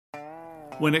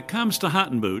When it comes to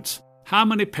hunting boots, how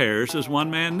many pairs does one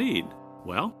man need?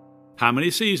 Well, how many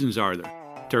seasons are there?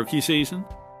 Turkey season?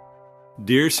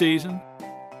 Deer season?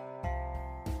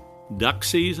 Duck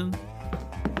season?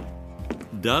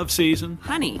 Dove season?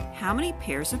 Honey, how many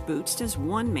pairs of boots does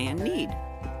one man need?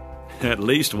 At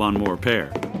least one more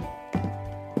pair.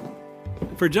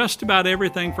 For just about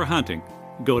everything for hunting,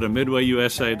 go to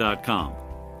MidwayUSA.com.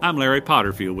 I'm Larry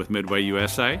Potterfield with Midway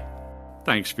USA.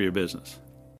 Thanks for your business.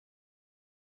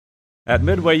 At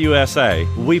Midway USA,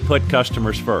 we put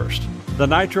customers first. The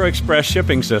Nitro Express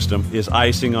shipping system is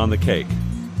icing on the cake.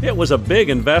 It was a big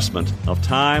investment of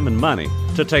time and money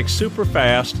to take super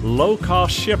fast,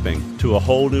 low-cost shipping to a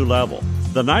whole new level.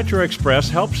 The Nitro Express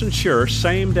helps ensure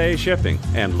same-day shipping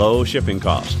and low shipping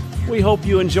costs. We hope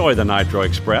you enjoy the Nitro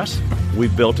Express. We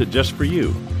built it just for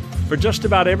you. For just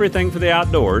about everything for the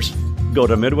outdoors, go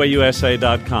to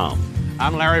MidwayUSA.com.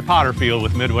 I'm Larry Potterfield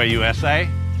with Midway USA.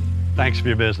 Thanks for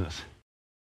your business.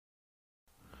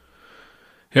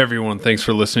 Hey everyone, thanks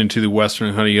for listening to the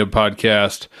Western Hunting Hub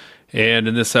podcast. And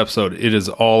in this episode, it is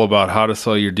all about how to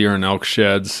sell your deer and elk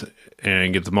sheds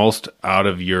and get the most out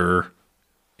of your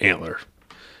antler.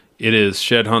 It is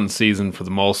shed hunting season for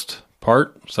the most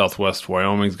part. Southwest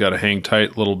Wyoming's got to hang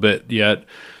tight a little bit yet.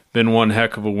 Been one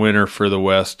heck of a winter for the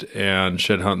West, and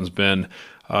shed hunting's been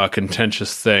a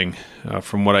contentious thing.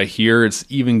 From what I hear, it's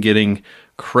even getting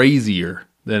crazier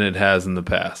than it has in the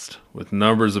past. With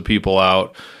numbers of people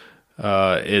out,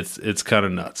 it's kind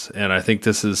of nuts. And I think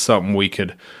this is something we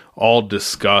could all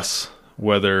discuss,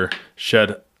 whether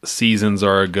shed seasons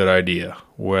are a good idea,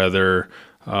 whether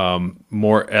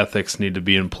more ethics need to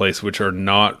be in place, which are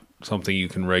not something you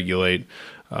can regulate,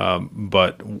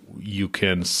 but you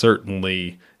can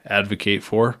certainly advocate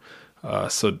for.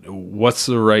 So what's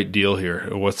the right deal here?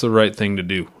 What's the right thing to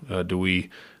do? Do we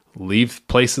leave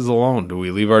places alone? Do we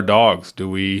leave our dogs? Do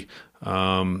we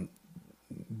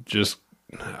just...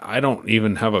 I don't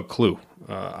even have a clue.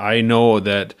 I know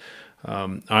that I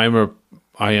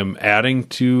am adding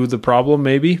to the problem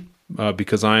maybe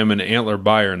because I am an antler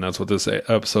buyer, and that's what this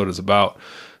episode is about.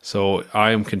 So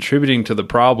I am contributing to the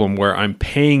problem where I'm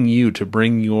paying you to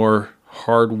bring your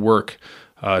hard work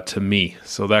to me.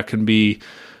 So that can be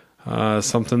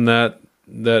something that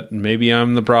maybe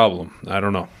I'm the problem. I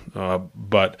don't know.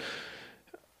 But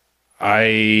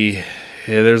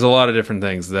there's a lot of different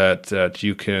things that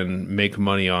you can make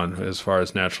money on as far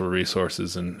as natural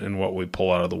resources and what we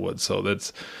pull out of the woods. So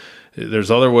there's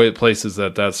other places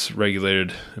that's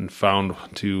regulated and found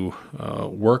to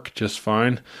work just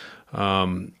fine. So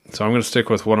I'm going to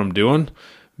stick with what I'm doing.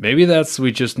 Maybe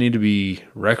we just need to be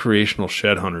recreational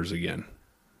shed hunters again.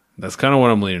 That's kind of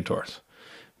what I'm leaning towards.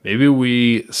 Maybe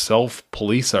we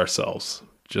self-police ourselves,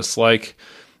 just like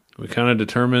we kind of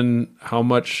determine how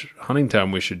much hunting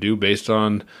time we should do based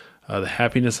on the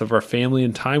happiness of our family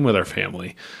and time with our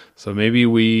family. So maybe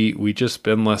we just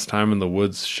spend less time in the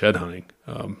woods shed hunting.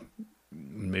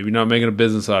 Maybe not making a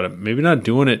business out of it. Maybe not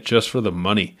doing it just for the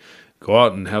money. Go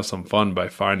out and have some fun by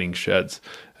finding sheds.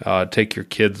 Take your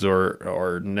kids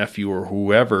or nephew or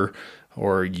whoever,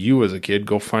 or you as a kid,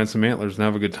 go find some antlers and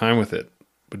have a good time with it.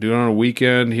 But do it on a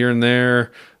weekend here and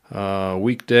there,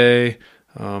 weekday.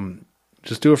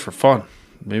 Just do it for fun.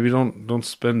 Maybe don't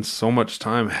spend so much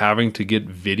time having to get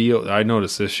video. I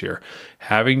noticed this year,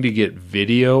 having to get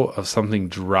video of something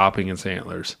dropping its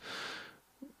antlers,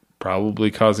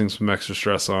 probably causing some extra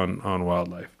stress on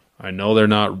wildlife. I know they're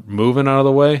not moving out of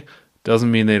the way.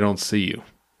 Doesn't mean they don't see you.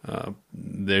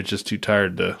 They're just too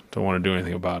tired to want to do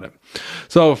anything about it.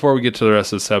 So before we get to the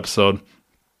rest of this episode,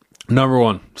 number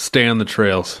one, stay on the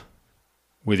trails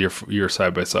with your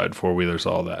side-by-side, four-wheelers,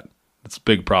 all that. It's a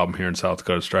big problem here in South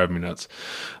Dakota. It's driving me nuts.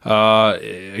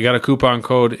 I got a coupon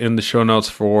code in the show notes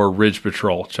for Ridge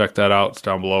Patrol. Check that out. It's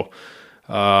down below.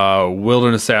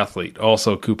 Wilderness Athlete,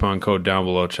 also coupon code down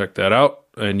below. Check that out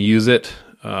and use it.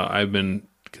 I've been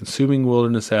consuming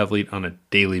Wilderness Athlete on a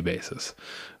daily basis.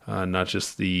 Not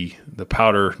just the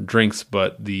powder drinks,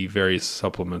 but the various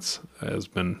supplements has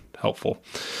been helpful.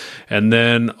 And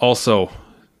then also,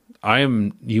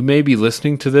 you may be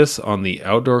listening to this on the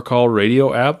Outdoor Call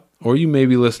radio app, or you may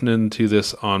be listening to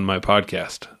this on my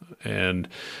podcast. And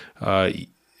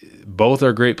both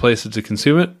are great places to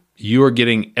consume it. You are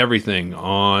getting everything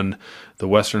on the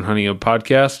Western Hunting Hub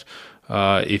podcast.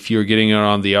 If you're getting it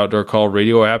on the Outdoor Call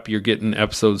radio app, you're getting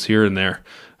episodes here and there.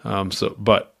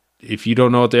 But if you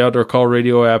don't know what the Outdoor Call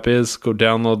radio app is, go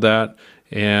download that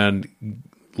and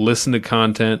listen to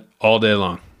content all day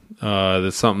long.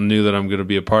 That's something new that I'm going to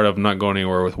be a part of. I'm not going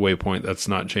anywhere with Waypoint. That's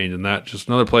not changing that. Just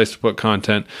another place to put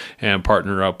content and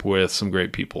partner up with some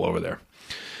great people over there.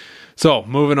 So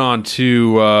moving on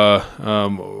to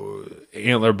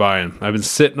antler buying. I've been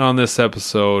sitting on this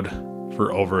episode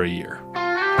for over a year.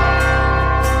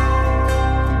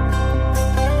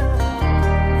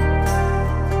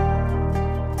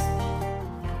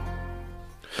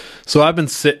 So I've been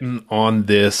sitting on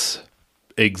this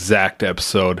exact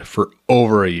episode for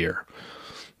over a year,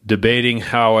 debating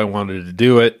how I wanted to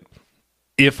do it,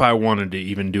 if I wanted to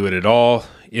even do it at all,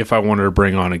 if I wanted to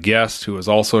bring on a guest who is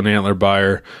also an antler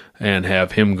buyer and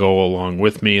have him go along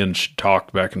with me and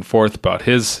talk back and forth about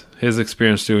his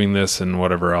experience doing this and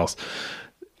whatever else.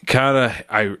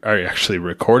 I actually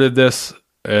recorded this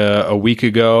a week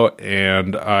ago,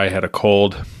 and I had a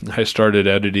cold. I started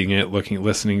editing it,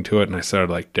 listening to it, and I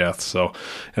sounded like death. So,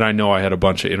 and I know I had a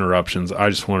bunch of interruptions. I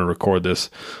just want to record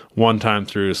this one time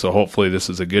through, so hopefully this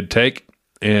is a good take.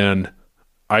 And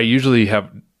I usually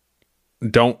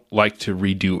don't like to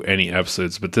redo any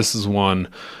episodes, but this is one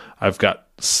I've got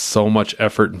so much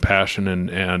effort and passion,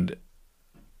 and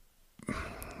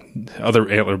other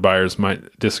antler buyers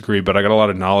might disagree, but I got a lot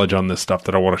of knowledge on this stuff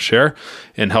that I want to share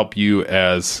and help you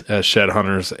as shed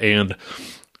hunters and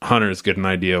hunters get an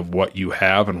idea of what you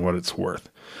have and what it's worth.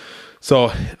 So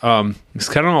this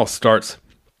kind of all starts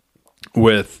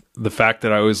with the fact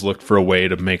that I always looked for a way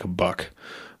to make a buck.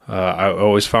 I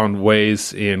always found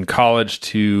ways in college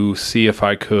to see if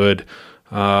I could,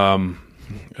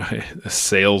 a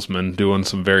salesman doing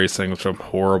some various things, which I'm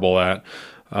horrible at,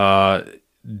 I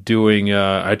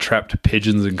trapped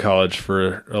pigeons in college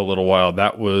for a little while.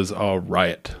 That was a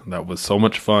riot. That was so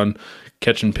much fun.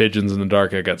 Catching pigeons in the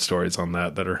dark. I got stories on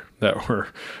that were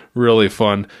really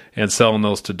fun, and selling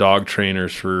those to dog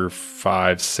trainers for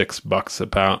 $5-6 a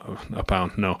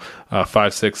pound. No,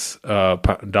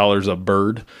 $5-6 a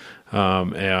bird.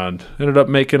 And ended up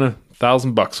making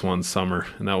 $1,000 one summer.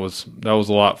 And that was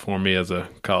a lot for me as a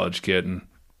college kid, and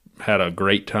had a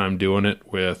great time doing it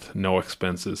with no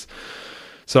expenses.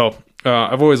 So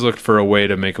I've always looked for a way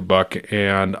to make a buck,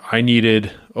 and I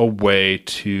needed a way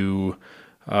to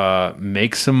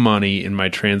make some money in my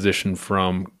transition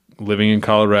from living in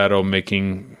Colorado,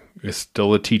 making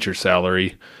still a teacher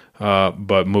salary,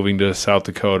 but moving to South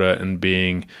Dakota and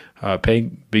being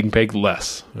paid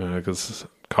less, because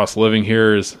cost of living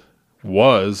here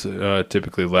was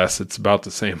typically less. It's about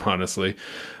the same, honestly,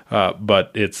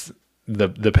 but it's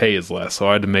the pay is less. So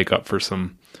I had to make up for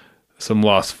some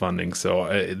lost funding.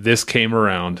 So this came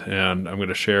around, and I'm going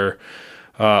to share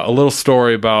a little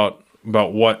story about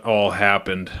what all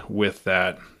happened with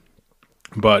that.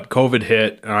 But COVID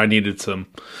hit, and I needed some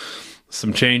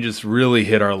changes really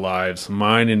hit our lives.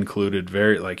 Mine included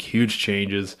huge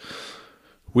changes.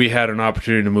 We had an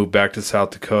opportunity to move back to South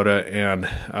Dakota, and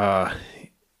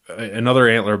another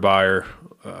antler buyer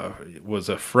was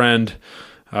a friend.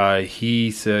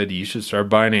 He said, "You should start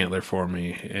buying antler for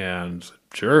me." And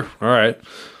sure, all right,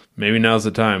 maybe now's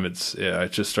the time. I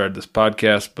just started this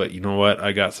podcast, but you know what?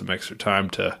 I got some extra time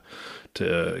to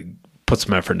put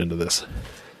some effort into this.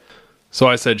 So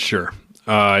I said, sure.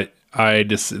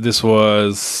 This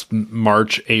was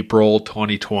March, April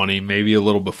 2020, maybe a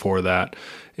little before that.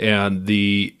 And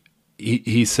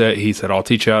he said, "I'll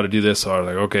teach you how to do this." So I was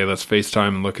like, okay, let's FaceTime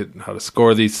and look at how to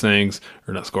score these things,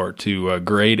 or not score, to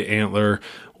grade antler.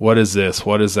 What is this?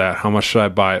 What is that? How much should I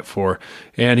buy it for?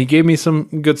 And he gave me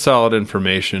some good, solid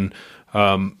information.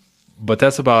 But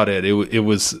that's about it.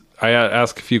 I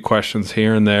asked a few questions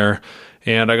here and there,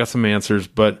 and I got some answers,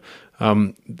 but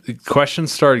the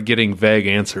questions started getting vague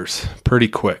answers pretty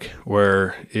quick,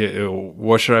 where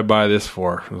what should I buy this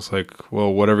for? I was like,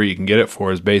 well, whatever you can get it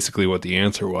for is basically what the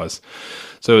answer was.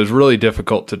 So it was really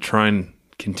difficult to try and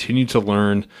continue to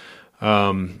learn.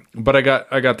 But I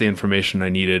got the information I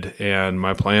needed, and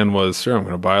my plan was, sure, I'm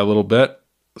going to buy a little bit,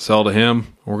 sell to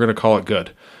him, we're going to call it good.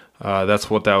 That's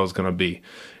what that was going to be.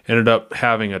 Ended up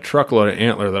having a truckload of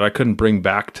antler that I couldn't bring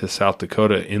back to South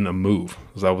Dakota in the move,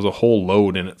 because that was a whole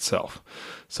load in itself.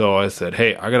 So I said,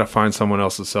 hey, I got to find someone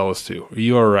else to sell this to. Are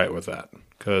you all right with that?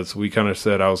 Because we kind of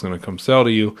said I was going to come sell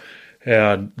to you,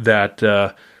 and that,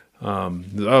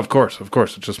 of course,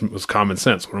 it just was common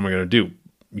sense. What am I going to do?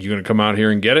 You going to come out here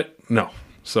and get it? No.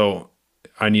 So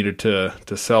I needed to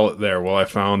sell it there. Well, I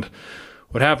found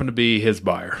what happened to be his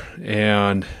buyer,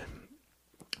 and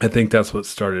I think that's what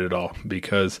started it all,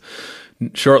 because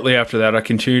shortly after that, I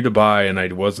continued to buy, and I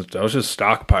was just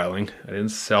stockpiling. I didn't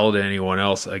sell to anyone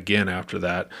else again after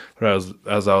that. But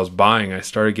as I was buying, I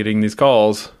started getting these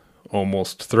calls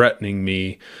almost threatening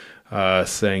me,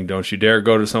 saying, "Don't you dare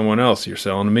go to someone else. You're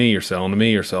selling to me. You're selling to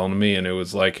me. You're selling to me." And it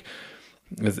was like,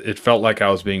 it felt like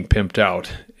I was being pimped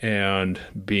out and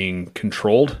being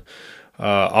controlled.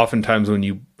 Oftentimes when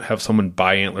you have someone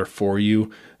buy antler for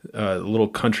you, little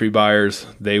country buyers,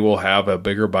 they will have a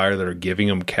bigger buyer that are giving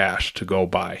them cash to go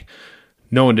buy.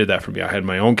 No one did that for me. I had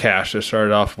my own cash. I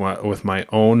started off with my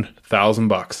own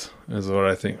 $1,000 is what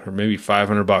I think, or maybe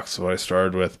 $500 is what I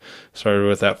started with. Started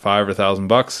with that $5,000 or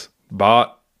 $1,000,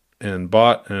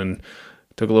 bought and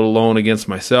took a little loan against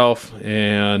myself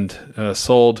and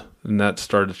sold, and that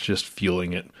started just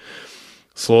fueling it.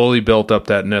 Slowly built up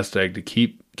that nest egg to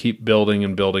keep building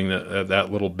and building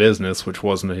that little business, which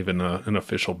wasn't even an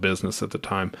official business at the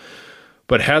time,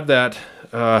 but had that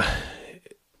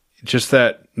just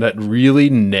that really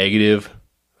negative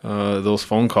those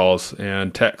phone calls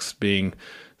and texts being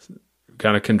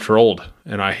kind of controlled,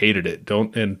 and I hated it.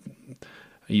 And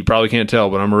you probably can't tell,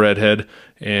 but I'm a redhead,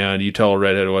 and you tell a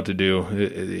redhead what to do,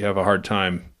 you have a hard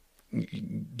time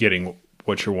getting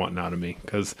what you're wanting out of me,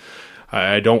 because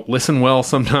I don't listen well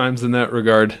sometimes in that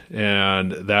regard,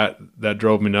 and that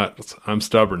drove me nuts. I'm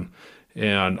stubborn,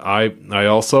 and I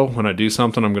also, when I do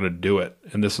something, I'm going to do it.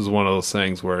 And this is one of those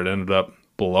things where it ended up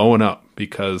blowing up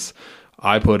because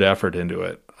I put effort into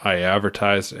it. I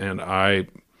advertised and I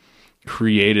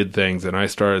created things, and I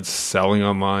started selling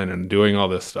online and doing all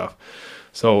this stuff.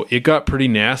 So it got pretty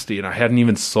nasty, and I hadn't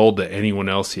even sold to anyone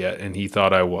else yet, and he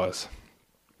thought I was.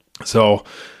 So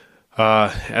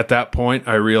at that point,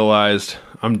 I realized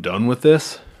I'm done with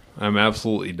this. I'm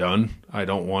absolutely done. I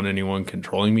don't want anyone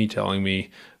controlling me, telling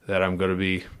me that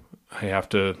I have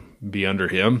to be under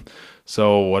him.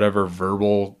 So whatever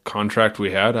verbal contract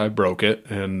we had, I broke it,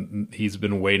 and he's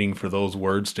been waiting for those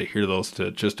words to hear those,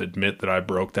 to just admit that I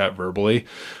broke that verbally.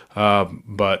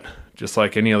 But just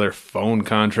like any other phone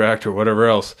contract or whatever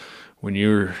else, when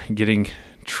you're getting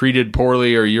treated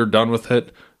poorly or you're done with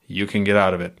it, you can get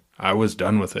out of it. I was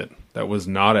done with it. That was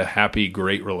not a happy,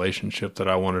 great relationship that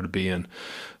I wanted to be in.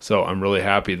 So I'm really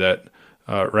happy that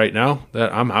right now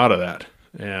that I'm out of that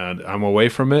and I'm away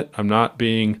from it. I'm not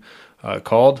being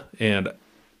called, and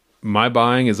my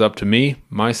buying is up to me.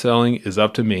 My selling is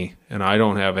up to me, and I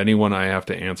don't have anyone I have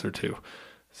to answer to.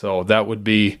 So that would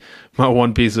be my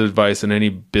one piece of advice in any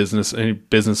business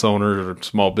owner or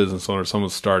small business owner,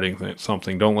 someone's starting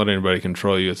something. Don't let anybody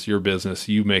control you. It's your business.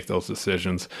 You make those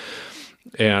decisions.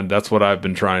 And that's what I've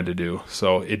been trying to do.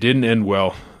 So it didn't end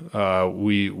well.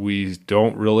 We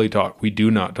don't really talk. We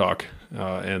do not talk.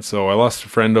 And so I lost a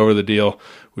friend over the deal,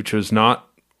 which was not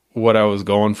what I was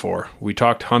going for. We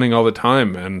talked hunting all the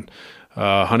time, and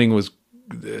hunting was,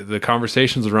 the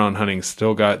conversations around hunting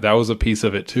that was a piece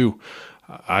of it too.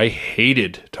 I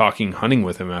hated talking hunting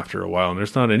with him after a while, and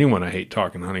there's not anyone I hate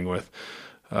talking hunting with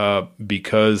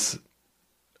because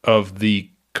of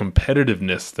the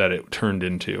competitiveness that it turned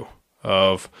into.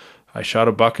 I shot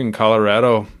a buck in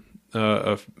Colorado.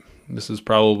 This is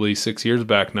probably 6 years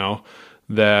back now.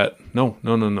 3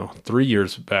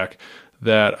 years back,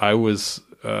 that I was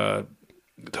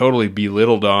totally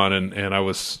belittled on, and I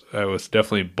was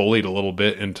definitely bullied a little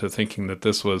bit into thinking that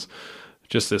this was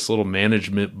just this little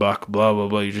management buck, blah blah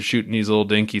blah. You're just shooting these little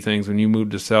dinky things. When you move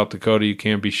to South Dakota, you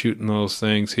can't be shooting those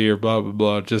things here, blah blah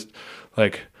blah. Just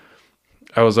like,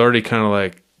 I was already kind of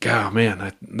like, God,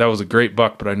 man, that was a great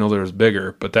buck, but I know there was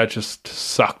bigger. But that just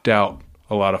sucked out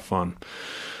a lot of fun.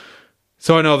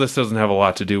 So I know this doesn't have a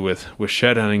lot to do with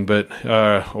shed hunting,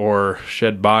 or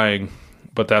shed buying,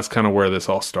 but that's kind of where this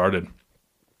all started.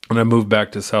 And I moved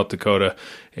back to South Dakota,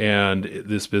 and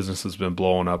this business has been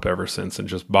blowing up ever since, and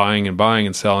just buying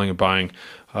and selling and buying,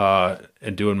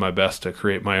 and doing my best to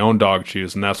create my own dog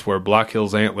chews. And that's where Black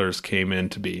Hills Antlers came in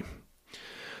to be.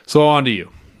 So on to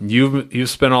you. You've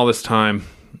spent all this time,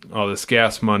 all this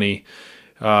gas money,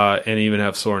 and even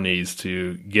have sore knees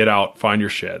to get out, find your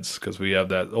sheds, because we have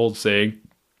that old saying,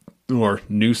 or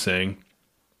new saying,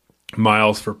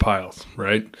 miles for piles,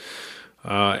 right?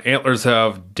 Antlers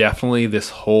have definitely this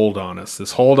hold on us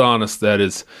that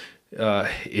is,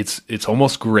 it's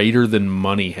almost greater than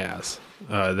money has.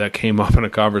 That came up in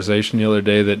a conversation the other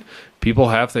day, that people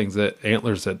have things, that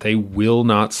antlers that they will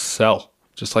not sell,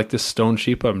 just like this stone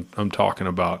sheep I'm talking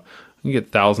about. You can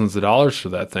get thousands of dollars for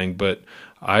that thing, but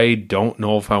I don't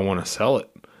know if I want to sell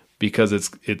it, because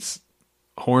it's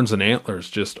horns and antlers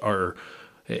just are,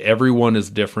 everyone is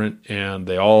different, and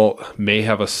they all may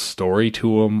have a story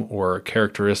to them or a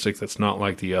characteristic that's not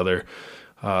like the other.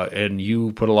 And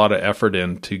you put a lot of effort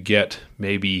in to get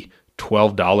maybe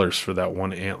 $12 for that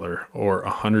one antler, or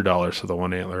 $100 for the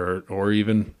one antler, or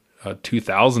even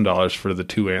 $2,000 for the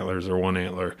two antlers or one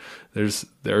antler.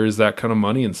 There is that kind of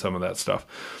money in some of that stuff.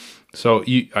 So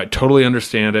I totally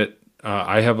understand it.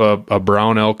 I have a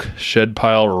brown elk shed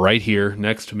pile right here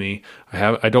next to me.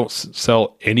 I don't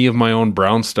sell any of my own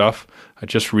brown stuff. I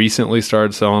just recently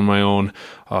started selling my own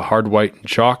hard white and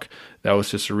chalk. That was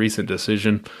just a recent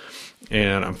decision.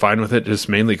 and I'm fine with it, just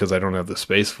mainly because I don't have the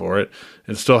space for it,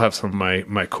 and still have some of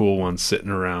my cool ones sitting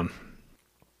around.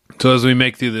 So as we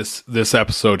make through this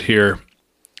episode here,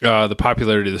 the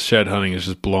popularity of the shed hunting is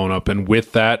just blown up, and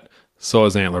with that, so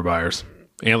has antler buyers.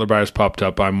 Antler buyers popped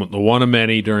up. I'm the one of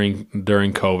many during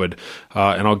COVID,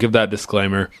 and I'll give that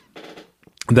disclaimer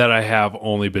that I have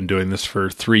only been doing this for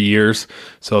 3 years.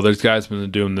 So there's guys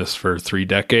been doing this for 3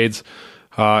 decades,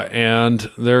 and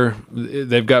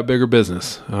they've got bigger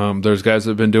business. There's guys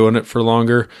that have been doing it for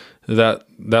longer, that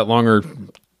longer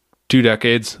 2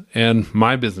 decades, and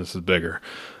my business is bigger.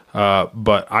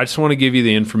 But I just want to give you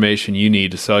the information you need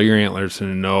to sell your antlers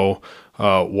and know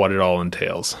what it all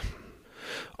entails.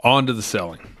 On to the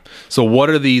selling. So what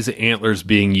are these antlers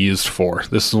being used for?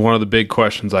 This is one of the big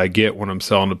questions I get when I'm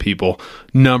selling to people.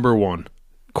 Number one,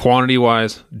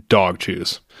 quantity-wise, dog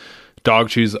chews. Dog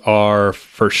chews are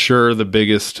for sure the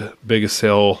biggest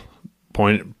sale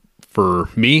point for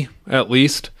me, at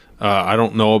least. I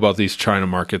don't know about these China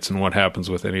markets and what happens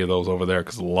with any of those over there,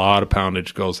 because a lot of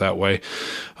poundage goes that way.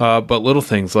 But little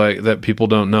things like that people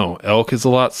don't know. Elk is a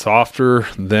lot softer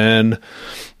than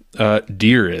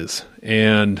deer is,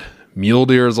 and mule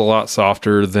deer is a lot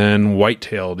softer than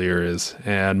whitetail deer is,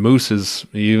 and moose is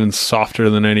even softer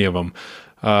than any of them.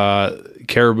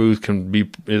 Caribou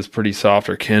is pretty soft,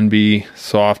 or can be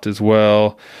soft as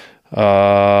well.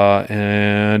 There's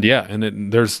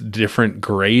different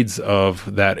grades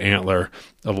of that antler.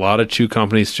 A lot of chew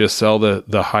companies just sell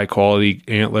the high quality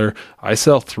antler. I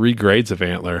sell 3 grades of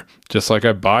antler, just like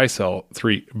I buy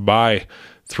 3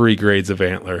 grades of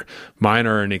antler. Mine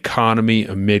are an economy,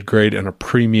 a mid-grade, and a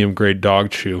premium grade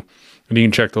dog chew. And you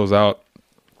can check those out.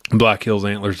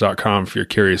 BlackHillsAntlers.com if you're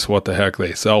curious what the heck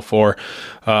they sell for.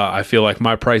 I feel like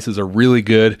my prices are really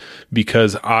good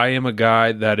because I am a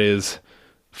guy that is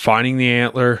finding the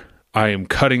antler, I am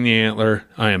cutting the antler,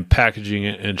 I am packaging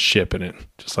it and shipping it.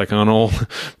 Just like on old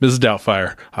Mrs.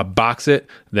 Doubtfire. I box it,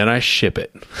 then I ship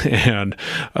it. And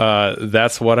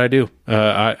that's what I do.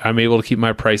 I'm able to keep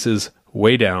my prices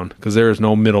way down because there is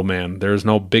no middleman. There is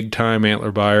no big time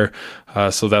antler buyer.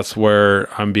 So that's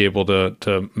where I'm be able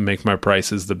to make my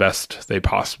prices the best they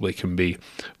possibly can be.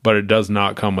 But it does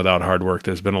not come without hard work.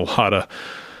 There's been a lot of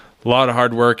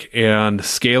hard work, and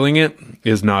scaling it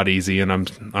is not easy.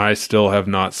 And I still have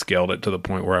not scaled it to the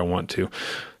point where I want to.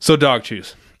 So dog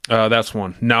chews. That's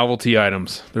one. Novelty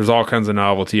items. There's all kinds of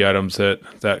novelty items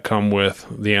that come with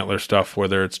the antler stuff,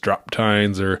 whether it's drop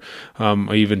tines or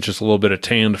even just a little bit of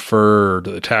tanned fur or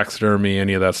the taxidermy,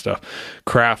 any of that stuff.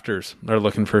 Crafters are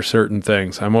looking for certain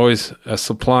things. I'm always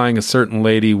supplying a certain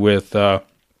lady with,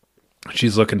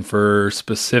 she's looking for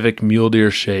specific mule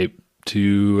deer shape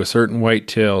to a certain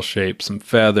whitetail shape, some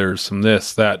feathers, some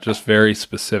this, that, just very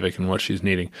specific in what she's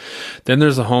needing. Then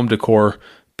there's a home decor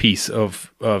piece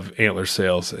of antler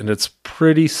sales, and it's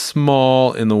pretty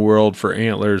small in the world for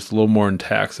antlers, a little more in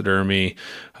taxidermy.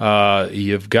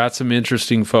 You've got some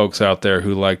interesting folks out there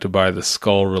who like to buy the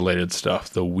skull related stuff,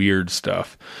 the weird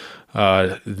stuff.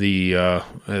 As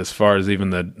far as even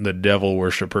the devil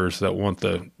worshipers that want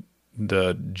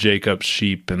the Jacob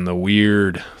sheep and the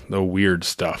weird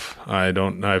stuff.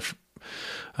 I've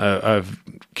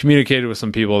communicated with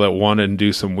some people that want to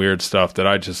do some weird stuff that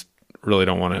I just really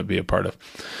don't want to be a part of.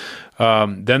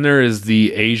 Then there is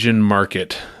the Asian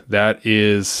market. That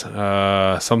is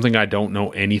something I don't know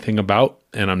anything about,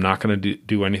 and I'm not going to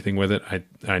do anything with it.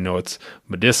 I know it's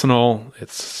medicinal,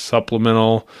 it's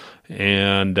supplemental,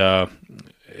 and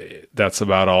that's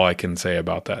about all I can say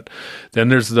about that. Then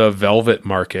there's the velvet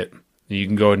market. You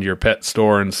can go into your pet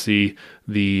store and see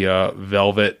the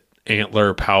velvet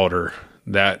antler powder.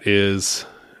 That is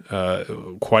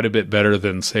quite a bit better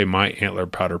than, say, my antler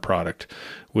powder product,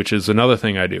 which is another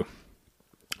thing I do.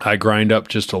 I grind up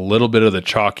just a little bit of the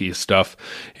chalky stuff,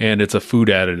 and it's a food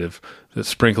additive that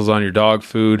sprinkles on your dog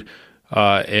food.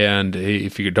 And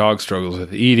if your dog struggles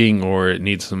with eating, or it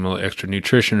needs some extra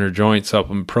nutrition or joint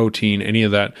supplement, protein, any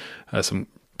of that, some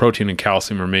protein and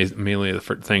calcium are mainly the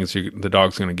things the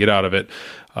dog's going to get out of it,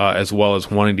 as well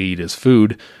as wanting to eat as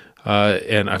food.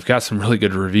 And I've got some really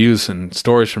good reviews and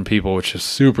stories from people, which is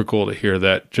super cool to hear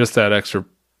that just that extra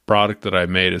product that I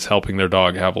made is helping their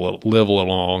dog live a little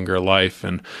longer life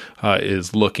and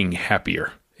is looking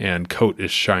happier, and coat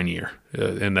is shinier.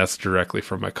 And that's directly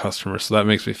from my customers. So that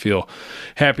makes me feel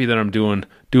happy that I'm doing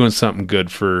something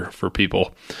good for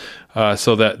people.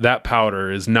 So that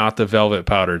powder is not the velvet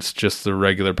powder. It's just the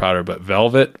regular powder. But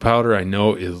velvet powder, I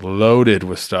know, is loaded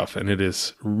with stuff, and it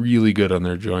is really good on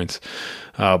their joints.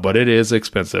 But it is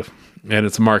expensive. And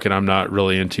it's a market I'm not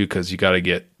really into because you got to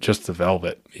get just the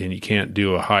velvet, and you can't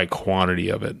do a high quantity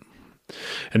of it.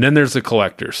 And then there's the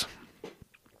collectors.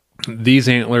 these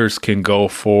antlers can go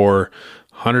for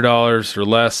 $100 or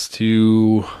less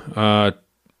to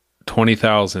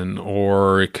 $20,000,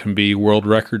 or it can be world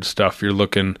record stuff. You're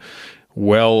looking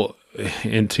well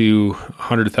into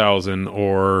 $100,000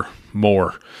 or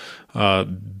more.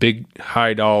 Big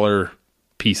high dollar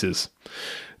pieces.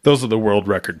 Those are the world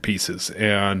record pieces,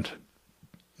 and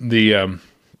the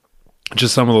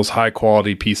just some of those high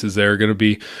quality pieces there are going to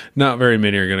be, not very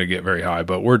many are going to get very high,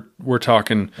 but we're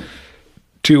talking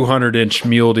 200-inch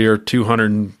mule deer,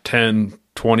 210,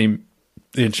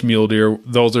 20-inch mule deer.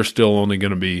 Those are still only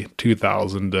going to be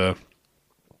 $2,000 to,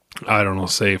 I don't know,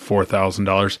 say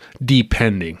 $4,000,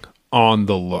 depending on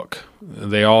the look.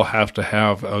 They all have to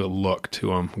have a look to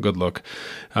them, good look,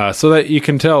 so that you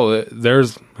can tell. I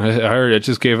heard it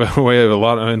just gave away a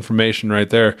lot of information right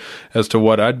there as to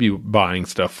what I'd be buying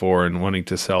stuff for and wanting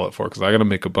to sell it for, because I got to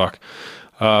make a buck.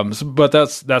 But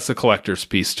that's the collector's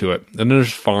piece to it. And then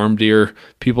there's farm deer.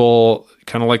 People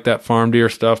kind of like that farm deer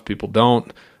stuff. People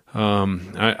don't.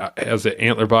 I, as an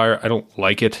antler buyer, I don't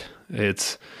like it.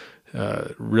 It's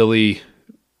really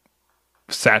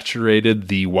saturated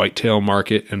the whitetail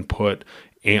market and put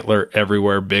antler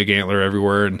everywhere, big antler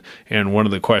everywhere. And one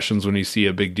of the questions when you see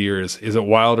a big deer is it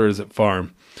wild or is it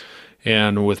farm?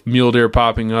 And with mule deer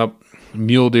popping up,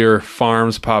 mule deer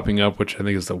farms popping up, which I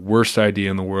think is the worst idea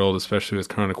in the world, especially with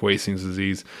chronic wasting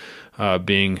disease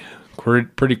being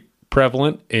pretty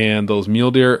prevalent, and those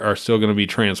mule deer are still going to be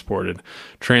transported.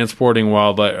 Transporting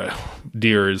wild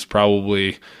deer is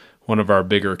probably one of our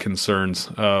bigger concerns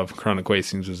of chronic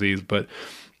wasting disease, but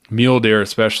mule deer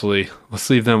especially, let's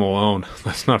leave them alone.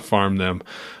 Let's not farm them.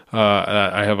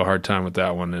 I have a hard time with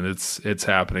that one, and it's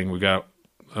happening. We got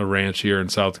a ranch here in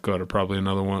South Dakota, probably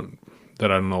another one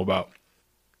that I don't know about.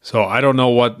 So I don't know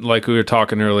what, like we were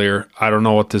talking earlier, I don't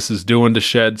know what this is doing to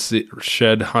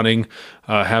shed hunting,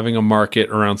 having a market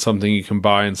around something you can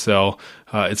buy and sell.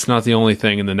 It's not the only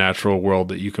thing in the natural world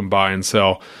that you can buy and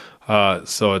sell.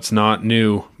 So it's not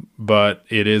new, but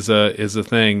it is a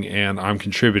thing, and I'm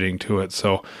contributing to it.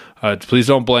 So please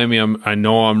don't blame me. I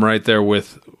know I'm right there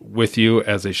with you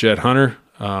as a shed hunter,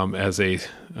 as a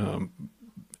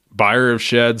buyer of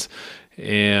sheds,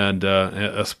 and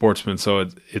a sportsman. So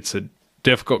it's a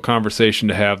difficult conversation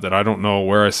to have that I don't know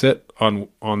where I sit on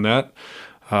that.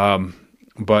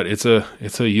 But it's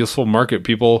a useful market.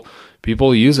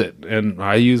 People use it, and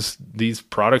I use these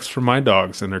products for my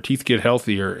dogs, and their teeth get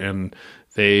healthier, and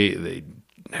they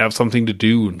have something to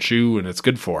do and chew, and it's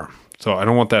good for them. So I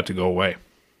don't want that to go away.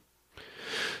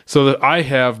 So I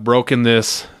have broken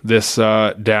this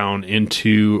down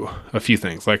into a few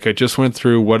things. Like I just went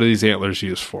through, what are these antlers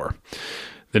used for?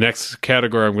 The next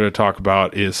category I'm going to talk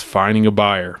about is finding a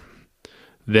buyer.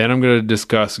 Then I'm going to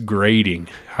discuss grading,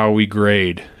 how we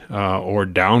grade or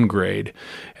downgrade,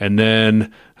 and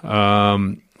then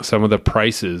some of the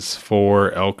prices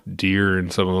for elk, deer,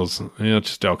 and some of those,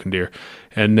 just elk and deer,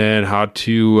 and then how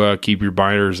to keep your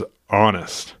buyers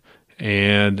honest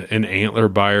and an antler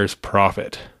buyer's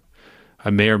profit. I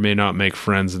may or may not make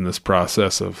friends in this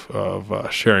process of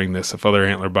sharing this. If other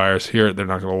antler buyers hear it, they're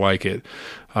not going to like it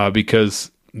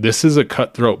because this is a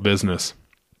cutthroat business.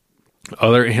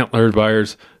 Other antler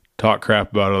buyers talk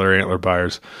crap about other antler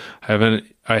buyers.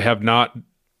 I have not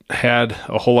had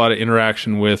a whole lot of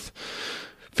interaction with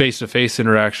face-to-face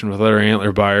interaction with other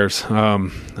antler buyers.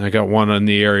 I got one in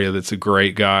the area that's a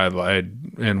great guy,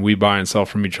 and we buy and sell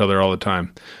from each other all the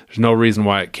time. There's no reason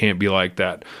why it can't be like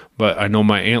that. But I know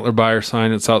my antler buyer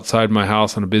sign that's outside my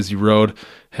house on a busy road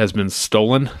has been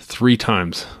stolen 3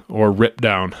 times or ripped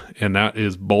down, and that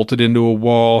is bolted into a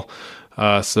wall.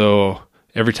 So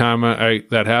every time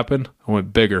that happened, I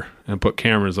went bigger and put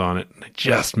cameras on it. I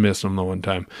just missed them the one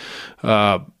time.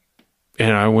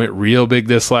 And I went real big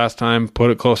this last time,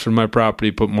 put it closer to my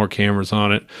property, put more cameras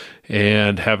on it,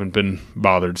 and haven't been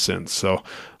bothered since. So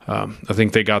I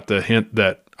think they got the hint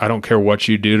that I don't care what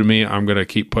you do to me, I'm going to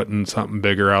keep putting something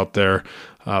bigger out there.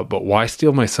 But why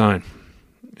steal my sign?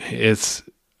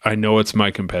 I know it's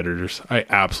my competitors. I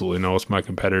absolutely know it's my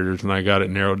competitors, and I got it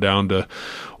narrowed down to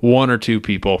 1 or 2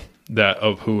 people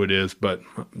of who it is, but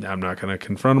I'm not going to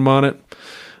confront them on it.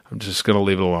 I'm just going to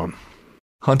leave it alone.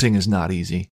 Hunting is not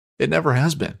easy. It never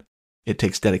has been. It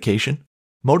takes dedication,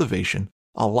 motivation,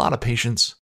 a lot of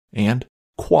patience, and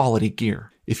quality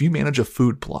gear. If you manage a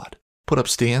food plot, put up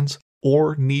stands,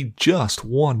 or need just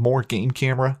one more game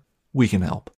camera, we can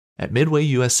help at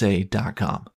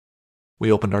MidwayUSA.com.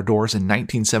 We opened our doors in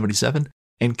 1977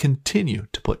 and continue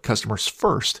to put customers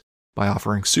first by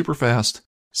offering super fast,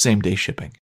 same-day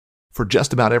shipping. For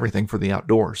just about everything for the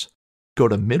outdoors, go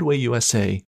to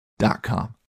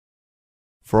MidwayUSA.com.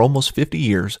 For almost 50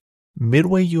 years,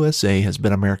 Midway USA has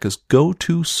been America's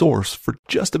go-to source for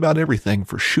just about everything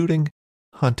for shooting,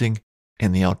 hunting,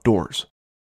 and the outdoors.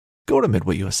 Go to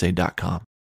MidwayUSA.com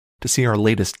to see our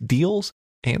latest deals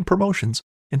and promotions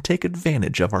and take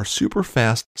advantage of our super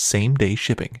fast same-day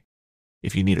shipping.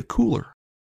 If you need a cooler,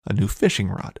 a new fishing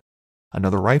rod,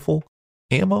 another rifle,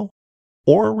 ammo,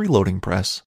 or a reloading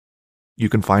press, you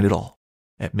can find it all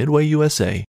at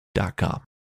MidwayUSA.com.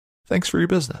 Thanks for your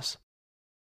business.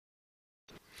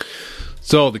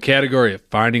 So the category of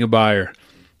finding a buyer,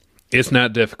 it's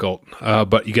not difficult,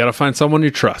 but you got to find someone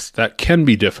you trust. That can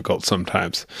be difficult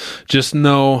sometimes. Just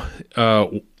know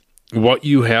what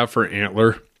you have for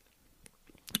antler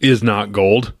is not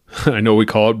gold. I know we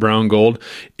call it brown gold.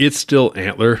 It's still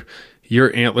antler.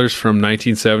 Your antlers from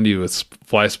 1970 with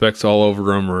fly specks all over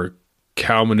them or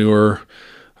cow manure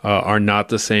are not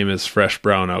the same as fresh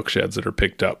brown elk sheds that are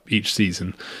picked up each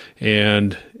season.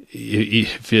 And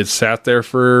if it's sat there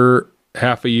for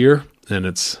half a year and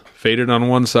it's faded on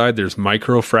one side, there's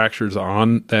micro fractures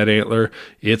on that antler,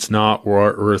 it's not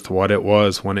worth what it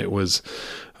was when it was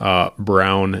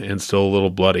brown and still a little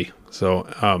bloody. So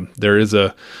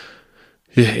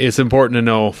it's important to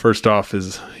know, first off,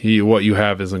 is what you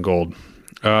have isn't gold.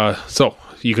 So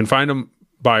you can find a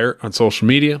buyer on social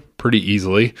media pretty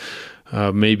easily.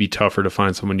 Maybe tougher to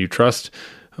find someone you trust.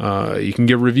 You can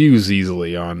get reviews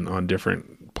easily on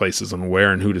different places on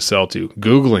where and who to sell to.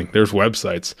 Googling, there's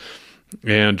websites,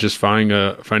 and just finding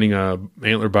a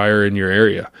antler buyer in your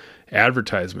area.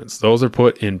 Advertisements, those are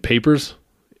put in papers.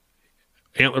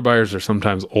 Antler buyers are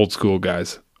sometimes old school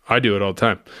guys. I do it all the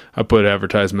time. I put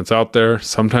advertisements out there.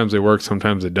 Sometimes they work,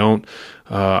 sometimes they don't.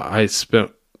 I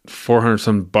spent $400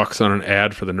 some bucks on an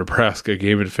ad for the Nebraska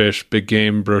Game and Fish big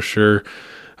game brochure.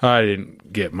 I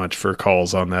didn't get much for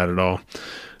calls on that at all.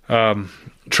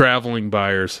 Traveling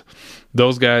buyers,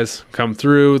 those guys come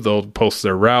through, they'll post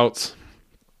their routes.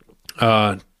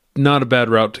 Not a bad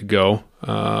route to go.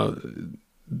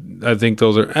 I think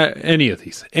those are any of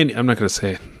these. I'm not going to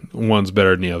say one's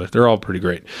better than the other. They're all pretty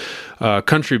great.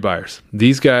 Country buyers,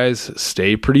 these guys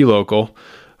stay pretty local.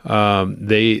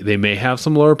 They may have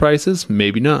some lower prices,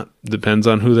 maybe not. Depends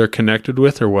on who they're connected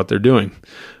with or what they're doing.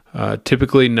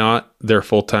 Typically not their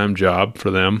full-time job for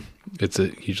them. It's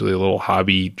usually a little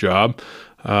hobby job.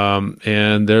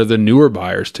 And they're the newer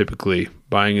buyers typically,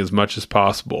 buying as much as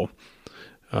possible.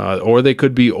 Or they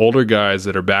could be older guys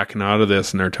that are backing out of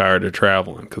this and they're tired of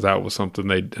traveling, because that was something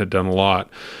they had done a lot.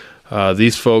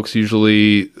 These folks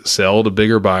usually sell to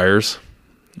bigger buyers.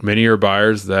 Many are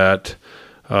buyers that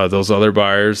those other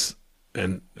buyers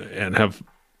and have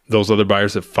those other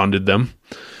buyers have funded them.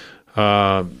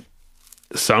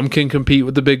 Some can compete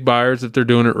with the big buyers if they're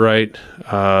doing it right.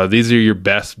 These are your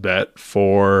best bet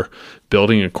for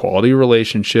building a quality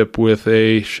relationship with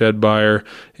a shed buyer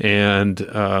and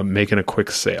making a quick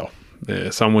sale.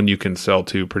 Someone you can sell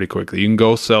to pretty quickly. You can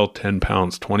go sell 10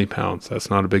 pounds, 20 pounds. That's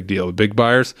not a big deal. The big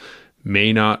buyers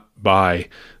may not buy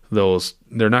those.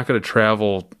 They're not going to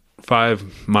travel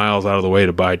 5 miles out of the way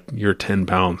to buy your 10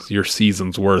 pounds, your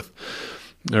season's worth,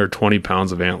 or 20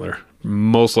 pounds of antler.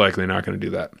 Most likely not going to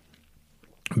do that.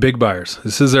 Big buyers,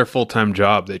 this is their full-time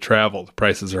job. They travel. The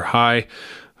prices are high,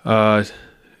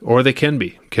 or they can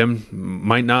be.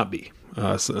 Might not be.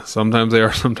 Sometimes they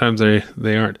are, sometimes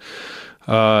they aren't.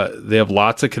 They have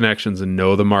lots of connections and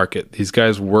know the market. These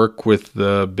guys work with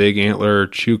the big antler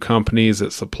chew companies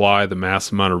that supply the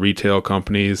mass amount of retail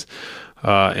companies,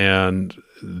 and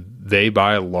they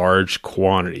buy large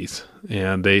quantities,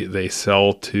 and they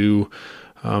sell to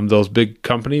those big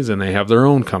companies, and they have their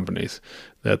own companies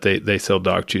that they sell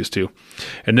dog chews to.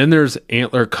 And then there's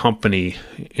antler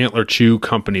chew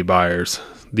company buyers.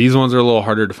 These ones are a little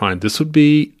harder to find. This would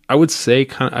be, I would say,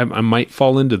 I might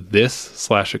fall into this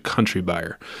 / a country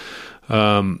buyer,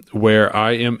 where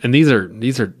I am. And these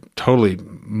are totally,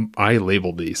 I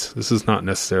labeled these. This is not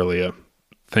necessarily a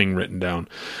thing written down,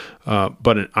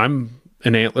 but I'm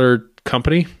an antler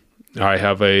company. I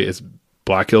have it's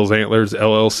Black Hills Antlers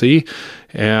LLC,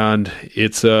 and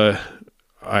it's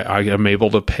I am able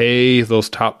to pay those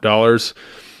top dollar.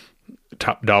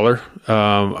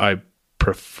 I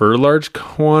prefer large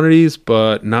quantities,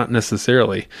 but not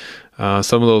necessarily.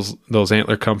 Some of those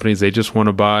antler companies, they just want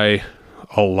to buy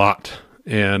a lot,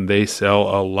 and they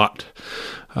sell a lot.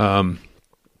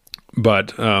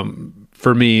 But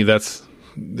for me, that's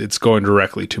it's going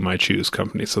directly to my choose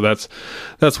company. So that's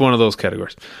one of those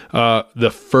categories.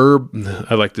 The fur,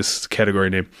 I like this category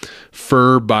name,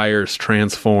 fur buyers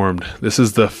transformed. This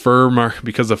is the fur market,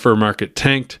 because the fur market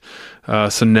tanked.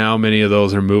 So now many of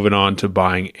those are moving on to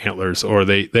buying antlers, or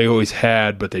they always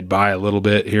had, but they'd buy a little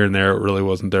bit here and there. It really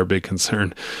wasn't their big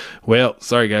concern. Well,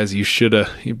 sorry guys, you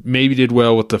maybe did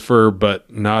well with the fur,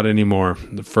 but not anymore.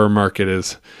 The fur market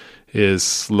is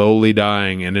slowly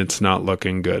dying, and it's not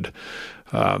looking good.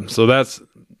 So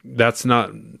that's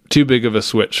not too big of a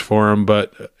switch for them,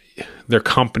 but their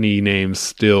company names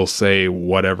still say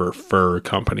whatever fur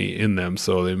company in them,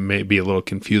 so they may be a little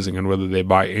confusing on whether they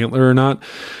buy antler or not.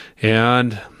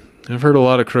 And I've heard a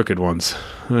lot of crooked ones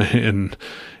in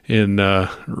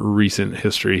recent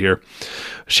history here.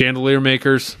 Chandelier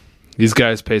makers, these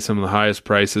guys pay some of the highest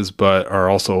prices, but are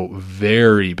also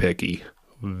very picky,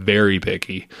 very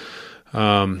picky.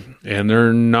 And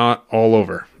they're not all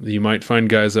over. You might find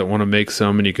guys that want to make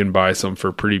some, and you can buy some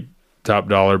for pretty top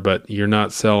dollar, but you're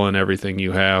not selling everything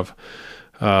you have.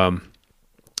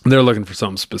 They're looking for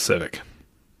something specific.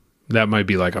 That might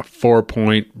be like a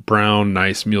 4-point brown,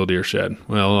 nice mule deer shed.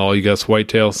 Well, all you got's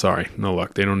whitetail. Sorry, no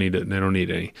luck. They don't need it. They don't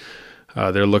need any.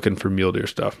 They're looking for mule deer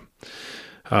stuff.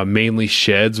 Mainly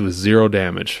sheds with 0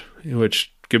 damage,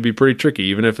 which could be pretty tricky.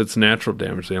 Even if it's natural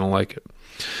damage, they don't like it.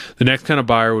 The next kind of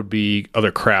buyer would be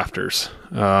other crafters.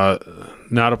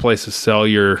 Not a place to sell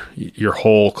your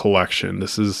whole collection.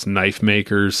 This is knife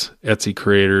makers, Etsy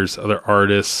creators, other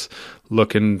artists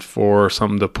looking for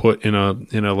something to put in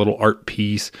a little art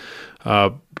piece.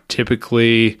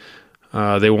 Typically,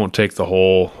 they won't take the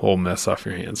whole mess off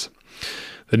your hands.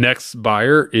 The next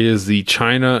buyer is the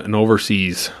China and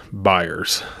overseas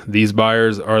buyers. These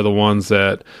buyers are the ones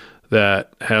that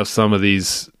have some of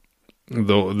these.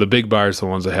 The big buyers are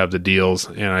the ones that have the deals,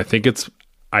 and I think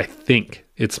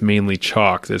it's mainly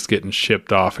chalk that's getting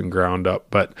shipped off and ground up.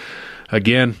 But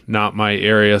again, not my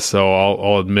area, so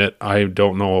I'll admit I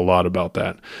don't know a lot about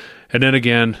that. And then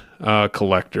again,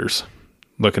 collectors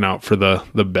looking out for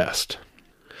the best.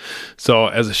 So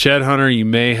as a shed hunter, you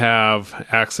may have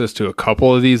access to a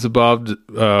couple of these above,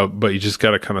 but you just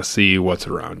got to kind of see what's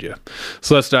around you.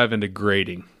 So let's dive into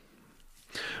grading.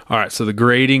 All right, so the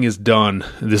grading is done.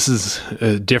 This is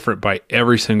different by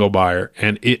every single buyer,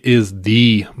 and it is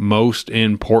the most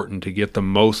important to get the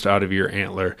most out of your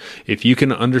antler. If you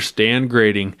can understand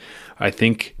grading, I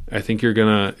think you're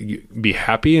gonna be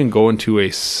happy and go into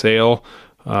a sale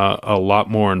a lot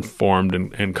more informed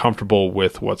and comfortable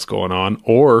with what's going on,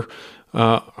 or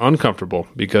uncomfortable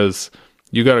because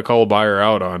you got to call a buyer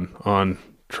out on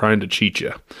trying to cheat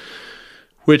you,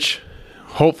 which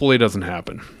hopefully doesn't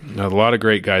happen. A lot of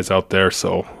great guys out there,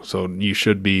 so you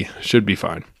should be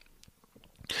fine.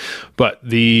 But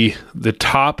the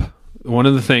top, one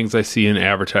of the things I see in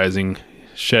advertising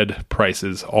shed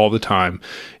prices all the time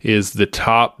is the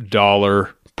top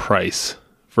dollar price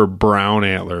for brown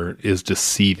antler is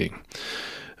deceiving.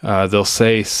 They'll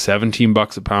say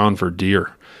 $17 a pound for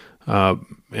deer,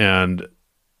 and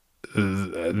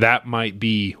that might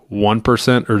be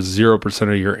 1% or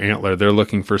 0% of your antler. They're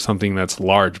looking for something that's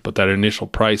large, but that initial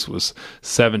price was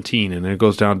 17, and then it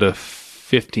goes down to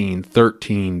 15,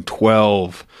 13,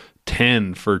 12,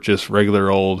 10 for just regular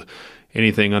old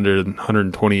anything under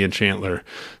 120 inch antler.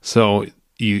 So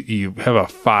you have a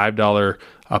 $5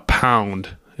 a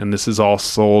pound, and this is all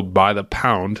sold by the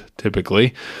pound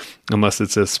typically, unless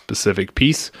it's a specific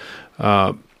piece.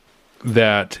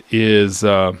 That is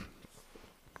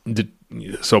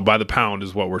so by the pound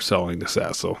is what we're selling this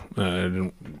at. So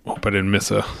I hope I didn't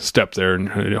miss a step there, and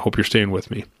I hope you're staying with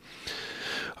me.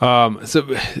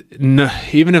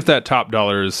 Even if that top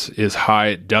dollar is high,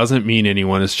 it doesn't mean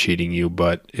anyone is cheating you,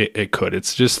 but it could.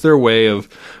 It's just their way of,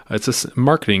 it's a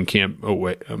marketing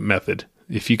method.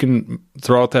 If you can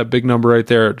throw out that big number right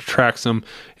there, it attracts them,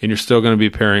 and you're still going to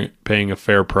be paying a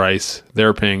fair price.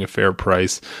 They're paying a fair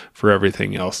price for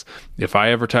everything else. If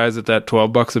I advertise at that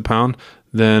 $12 a pound,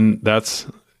 then it's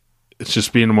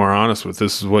just being more honest with,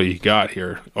 this is what you got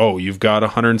here. Oh, you've got a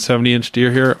 170 inch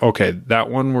deer here. Okay. That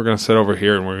one we're going to set over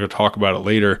here, and we're going to talk about it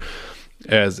later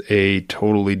as a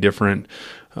totally different,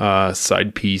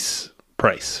 side piece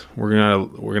price. We're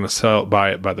going to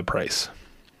buy it by the price.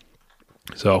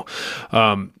 So,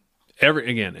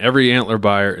 every antler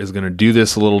buyer is going to do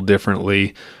this a little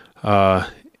differently.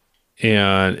 And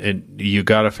you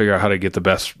got to figure out how to get the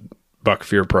best buck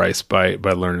for your price by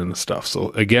learning the stuff. So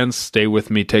again, stay with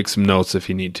me, take some notes if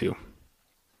you need to.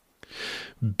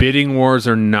 Bidding wars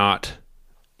are not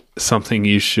something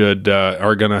you should,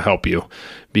 are going to help you,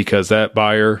 because that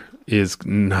buyer is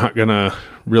not going to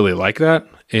really like that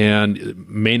and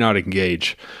may not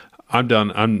engage. I'm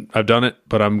done. I've done it,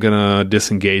 but I'm gonna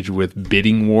disengage with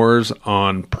bidding wars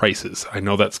on prices. I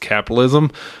know that's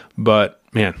capitalism, but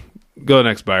man, go to the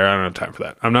next buyer. I don't have time for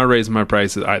that. I'm not raising my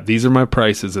prices. These are my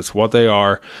prices. It's what they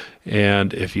are.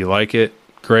 And if you like it,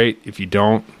 great. If you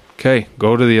don't, okay,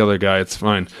 go to the other guy. It's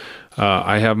fine.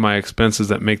 I have my expenses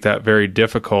that make that very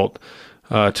difficult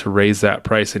to raise that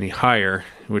price any higher,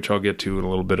 which I'll get to in a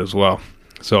little bit as well.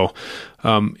 So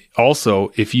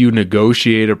also, if you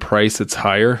negotiate a price that's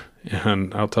higher,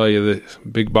 and I'll tell you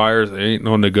that big buyers, there ain't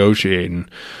no negotiating.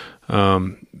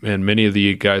 And many of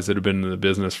the guys that have been in the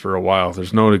business for a while,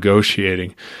 there's no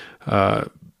negotiating.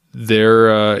 They're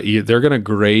going to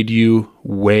grade you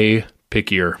way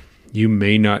pickier. You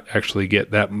may not actually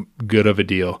get that good of a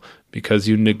deal because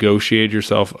you negotiate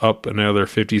yourself up another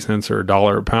 50 cents or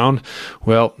 $1 a pound.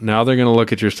 Well, now they're going to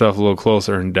look at your stuff a little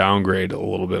closer and downgrade a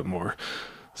little bit more.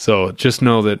 So just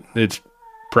know that it's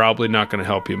probably not going to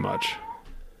help you much.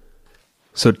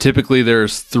 So typically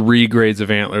there's 3 grades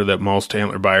of antler that most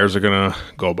antler buyers are going to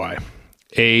go by: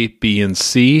 A, B, and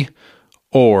C,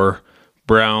 or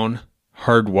brown,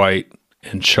 hard white,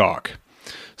 and chalk.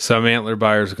 Some antler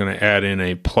buyers are going to add in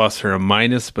a plus or a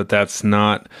minus, but that's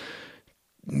not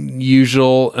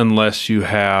usual unless you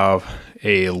have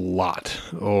a lot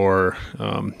or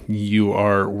you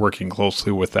are working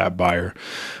closely with that buyer.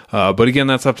 But again,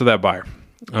 that's up to that buyer.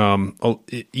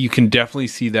 You can definitely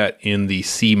see that in the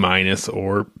C minus,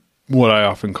 or what I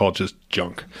often call just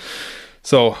junk.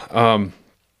 So, an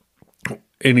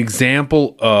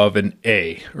example of an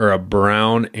A or a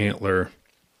brown antler.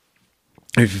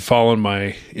 If you follow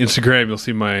my Instagram, you'll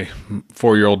see my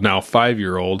 4-year-old, now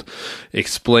 5-year-old,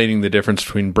 explaining the difference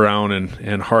between brown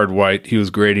and hard white. He was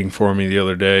grading for me the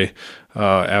other day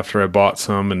after I bought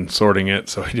some and sorting it,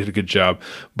 so he did a good job.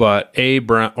 But A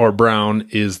brown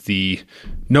is the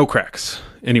no cracks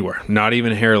anywhere, not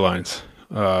even hairlines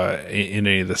in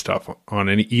any of the stuff on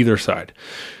either side.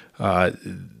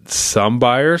 Some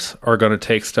buyers are going to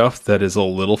take stuff that is a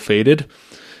little faded.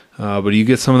 But you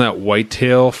get some of that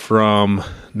whitetail from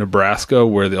Nebraska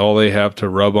where all they have to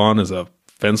rub on is a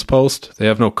fence post. They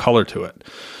have no color to it.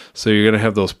 So you're going to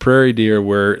have those prairie deer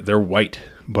where they're white,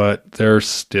 but they're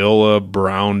still a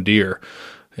brown deer.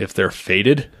 If they're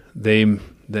faded,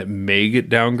 that may get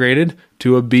downgraded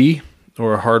to a B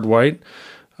or a hard white,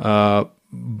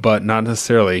 but not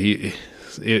necessarily.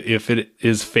 If it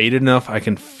is faded enough, I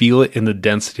can feel it in the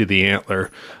density of the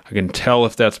antler. I can tell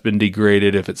if that's been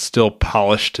degraded. If it's still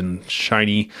polished and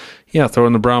shiny, yeah, throw it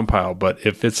in the brown pile. But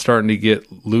if it's starting to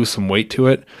lose some weight to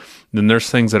it, then there's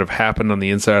things that have happened on the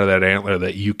inside of that antler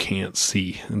that you can't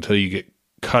see until you get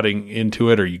cutting into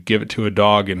it or you give it to a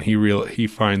dog and he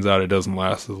finds out it doesn't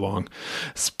last as long,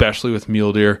 especially with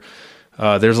mule deer.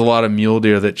 There's a lot of mule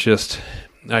deer that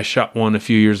I shot one a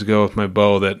few years ago with my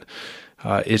bow that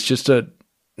it's just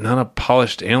not a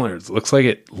polished antler. It looks like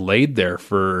it laid there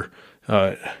for,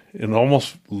 it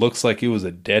almost looks like it was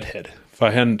a deadhead. If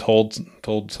I hadn't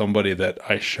told somebody that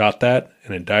I shot that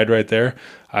and it died right there,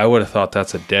 I would have thought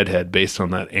that's a deadhead based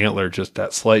on that antler, just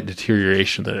that slight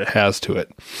deterioration that it has to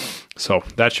it. So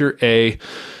that's your A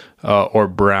or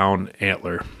brown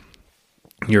antler.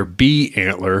 Your B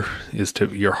antler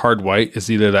your hard white is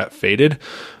either that faded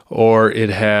or it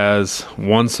has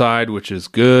one side, which is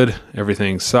good,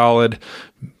 everything's solid,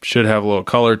 should have a little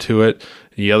color to it.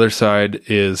 The other side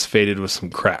is faded with some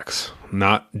cracks.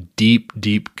 Not deep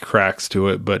cracks to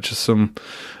it, but just some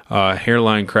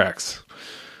hairline cracks.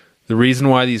 The reason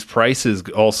why these prices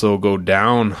also go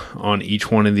down on each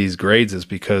one of these grades is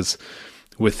because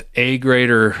with A grade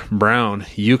or brown,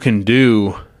 you can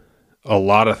do a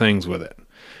lot of things with it.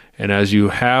 And as you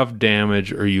have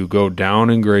damage or you go down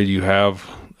in grade, you have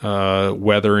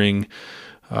weathering,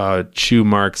 chew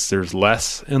marks, there's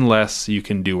less and less you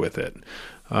can do with it.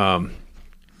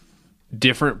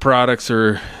 Different products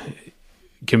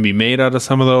can be made out of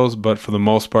some of those, but for the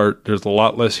most part, there's a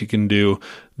lot less you can do.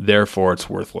 Therefore, it's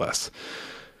worth less.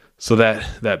 So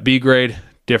that B grade,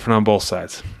 different on both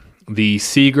sides. The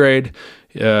C grade,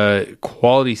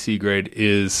 quality C grade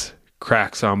is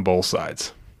cracks on both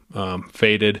sides,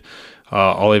 faded.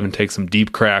 I'll even take some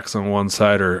deep cracks on one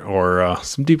side or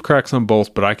some deep cracks on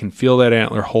both, but I can feel that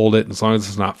antler hold it. As long as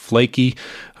it's not flaky,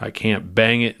 I can't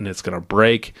bang it and it's going to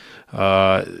break.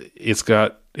 It's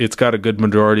got a good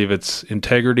majority of its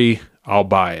integrity. I'll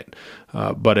buy it.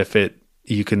 But if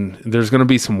there's going to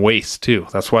be some waste too.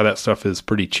 That's why that stuff is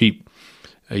pretty cheap.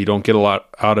 You don't get a lot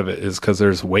out of it is because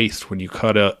there's waste when you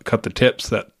cut the tips.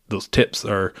 Those tips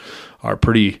are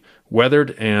pretty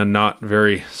weathered and not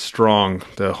very strong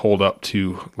to hold up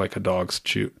to like a dog's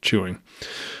chewing.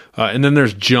 And then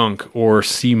there's junk or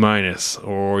C-,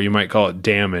 or you might call it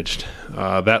damaged.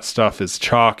 That stuff is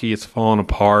chalky. It's falling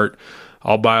apart.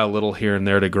 I'll buy a little here and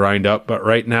there to grind up, but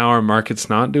right now our market's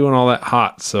not doing all that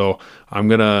hot. So I'm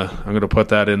gonna put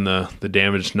that in the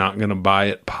damaged, not gonna buy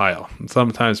it pile. And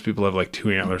sometimes people have like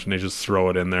 2 antlers and they just throw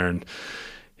it in there, and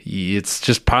it's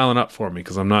just piling up for me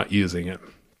because I'm not using it.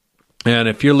 And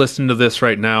if you're listening to this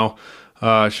right now,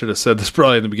 I should have said this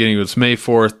probably in the beginning. It was May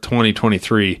 4th,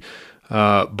 2023.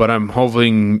 But I'm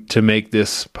hoping to make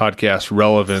this podcast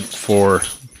relevant for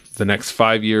the next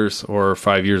 5 years or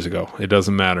 5 years ago. It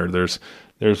doesn't matter.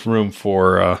 There's room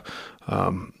for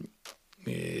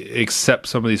accept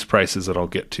some of these prices that I'll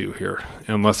get to here,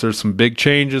 unless there's some big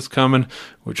changes coming,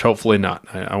 which hopefully not.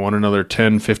 I want another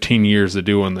 10, 15 years of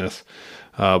doing this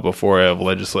before I have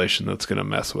legislation that's going to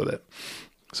mess with it.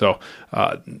 So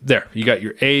there, you got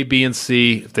your A, B, and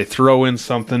C. If they throw in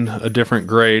something, a different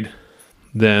grade,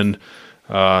 then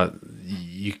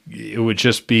it would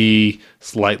just be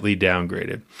slightly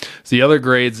downgraded. So the other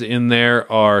grades in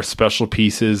there are special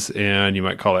pieces, and you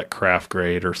might call that craft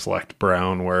grade or select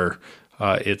brown, where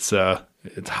it's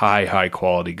high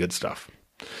quality, good stuff.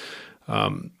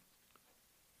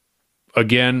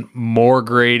 Again, more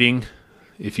grading.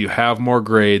 If you have more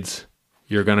grades,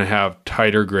 you're going to have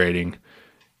tighter grading,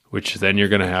 which then you're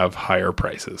going to have higher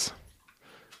prices.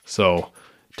 So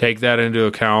take that into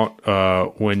account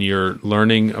when you're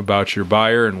learning about your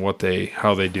buyer and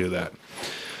how they do that.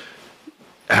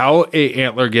 How a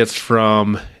antler gets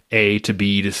from A to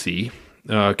B to C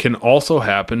can also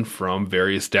happen from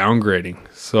various downgrading.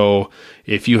 So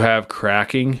if you have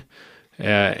cracking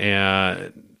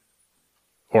or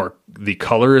the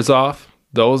color is off,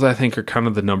 those I think are kind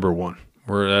of the number one.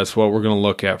 That's what we're going to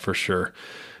look at for sure.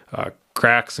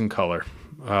 Cracks and color.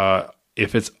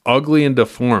 If it's ugly and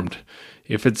deformed,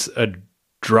 if it's a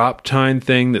drop tine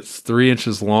thing that's 3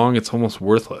 inches long, it's almost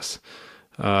worthless.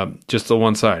 Just the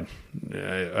one side.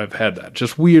 I've had that.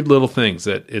 Just weird little things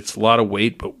that it's a lot of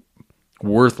weight, but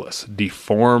worthless.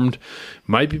 Deformed.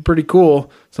 Might be pretty cool.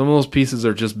 Some of those pieces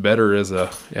are just better as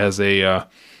a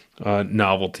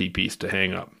novelty piece to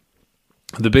hang up.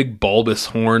 The big bulbous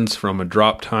horns from a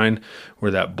drop tine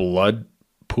where that blood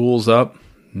pools up,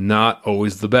 not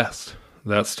always the best.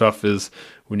 That stuff is,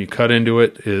 when you cut into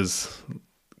it,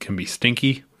 can be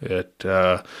stinky. It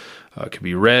can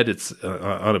be red. It's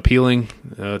unappealing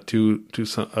to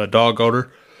a dog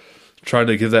odor. Try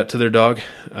to give that to their dog.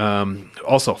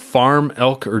 Also, farm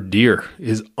elk or deer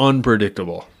is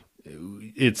unpredictable.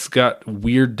 It's got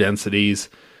weird densities.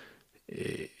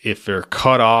 If they're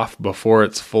cut off before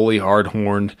it's fully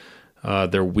hard-horned,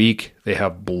 they're weak. They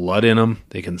have blood in them.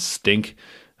 They can stink.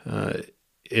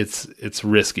 It's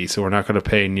risky, so we're not going to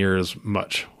pay near as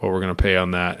much what we're going to pay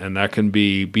on that. And that can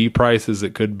be B prices.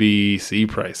 It could be C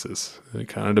prices. It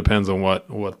kind of depends on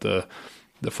what the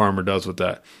farmer does with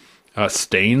that.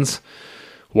 Stains,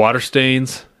 water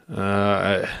stains,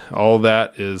 all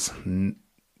that is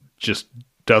just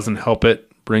doesn't help it.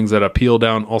 Brings that appeal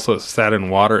down. Also, it sat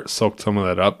in water. It soaked some of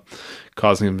that up,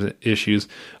 causing them issues.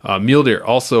 Mule deer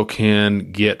also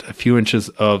can get a few inches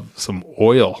of some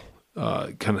oil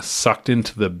kind of sucked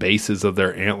into the bases of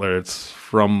their antler. It's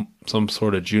from some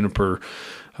sort of juniper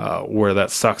where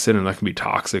that sucks in, and that can be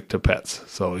toxic to pets.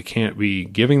 So we can't be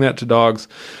giving that to dogs.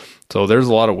 So there's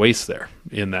a lot of waste there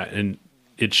in that. And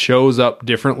it shows up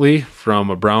differently from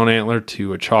a brown antler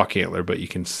to a chalk antler, but you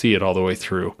can see it all the way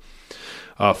through.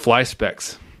 Fly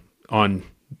specks on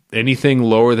anything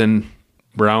lower than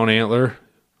brown antler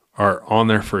are on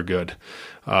there for good.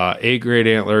 A grade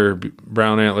antler,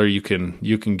 brown antler, you can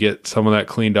get some of that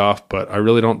cleaned off, but I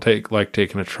really don't like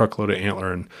taking a truckload of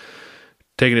antler and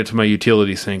taking it to my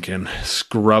utility sink and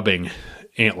scrubbing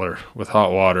antler with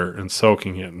hot water and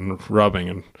soaking it and rubbing,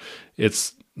 and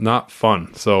it's not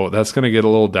fun. So that's going to get a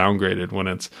little downgraded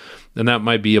and that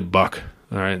might be $1.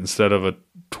 All right, instead of a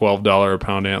 $12 a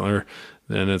pound antler,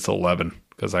 then it's $11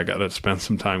 because I got to spend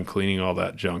some time cleaning all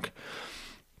that junk.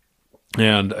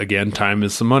 And again, time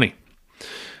is some money.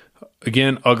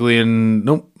 Again, ugly and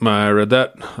nope, I read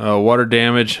that. Water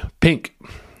damage, pink.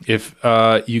 If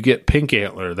you get pink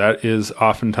antler, that is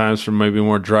oftentimes from maybe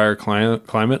more drier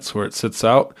climates where it sits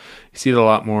out. You see it a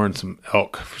lot more in some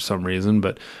elk for some reason,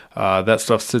 but that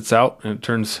stuff sits out and it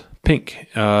turns pink.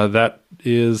 That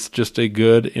is just a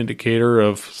good indicator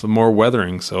of some more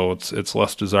weathering, so it's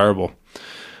less desirable.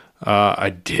 I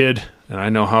did, and I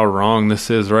know how wrong this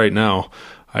is right now,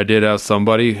 I did have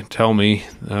somebody tell me,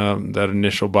 that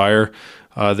initial buyer,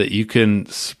 that you can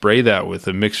spray that with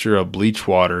a mixture of bleach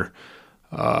water,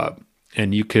 and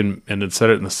then set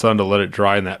it in the sun to let it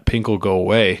dry, and that pink will go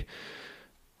away.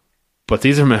 But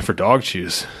these are meant for dog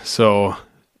chews. So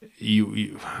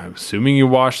I'm assuming you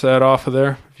wash that off of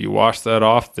there. If you wash that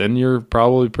off, then you're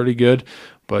probably pretty good.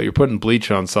 But you're putting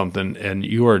bleach on something, and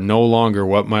you are no longer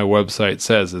what my website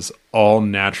says is all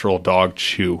natural dog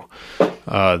chew.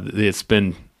 It's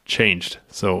been changed.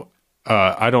 So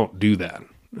I don't do that.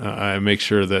 I make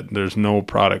sure that there's no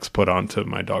products put onto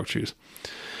my dog chews.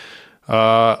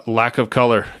 Lack of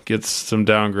color gets some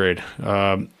downgrade.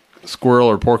 Squirrel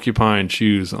or porcupine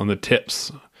chews on the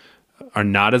tips are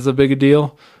not as a big a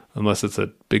deal unless it's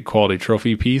a big quality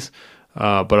trophy piece.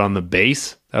 But on the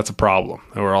base, that's a problem.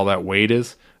 Where all that weight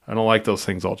is, I don't like those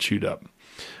things all chewed up.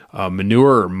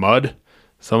 Manure or mud,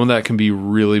 some of that can be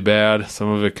really bad. Some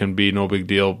of it can be no big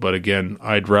deal. But again,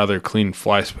 I'd rather clean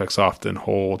fly specks off than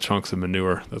whole chunks of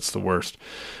manure. That's the worst.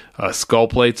 Skull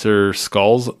plates or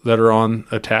skulls that are on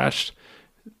attached,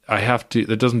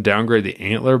 that doesn't downgrade the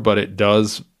antler, but it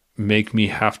does make me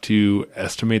have to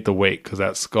estimate the weight because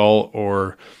that skull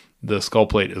or the skull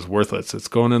plate is worthless. It's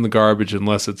going in the garbage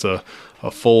unless it's a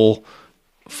full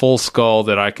skull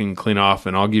that I can clean off,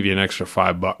 and I'll give you an extra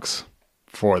 $5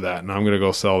 for that, and I'm going to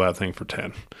go sell that thing for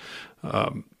 10.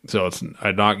 So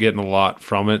I'm not getting a lot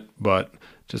from it, but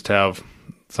just have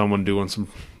someone doing some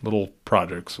little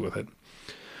projects with it.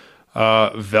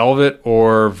 Velvet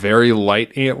or very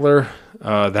light antler,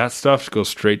 that stuff goes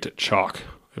straight to chalk.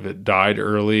 If it died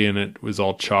early and it was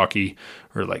all chalky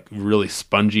or like really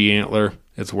spongy antler,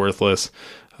 it's worthless.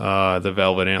 The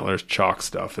velvet antler is chalk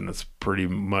stuff, and it's pretty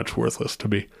much worthless to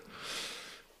me.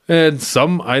 And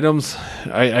some items,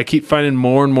 I keep finding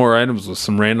more and more items with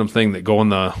some random thing that go in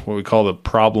what we call the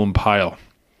problem pile.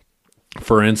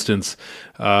 For instance,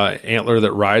 antler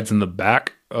that rides in the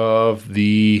back of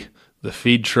the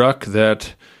feed truck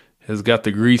that has got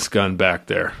the grease gun back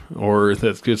there, or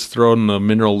that gets thrown in a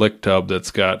mineral lick tub that's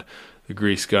got the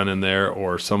grease gun in there,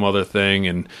 or some other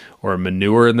thing, or a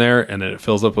manure in there, and then it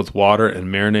fills up with water and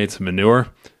marinates in manure.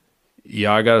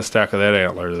 Yeah, I got a stack of that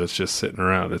antler that's just sitting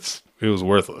around. It was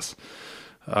worthless.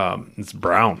 It's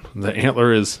brown. The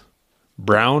antler is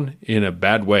brown in a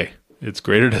bad way. It's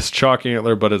graded as chalk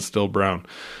antler, but it's still brown.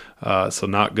 So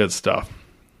not good stuff.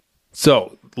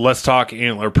 So let's talk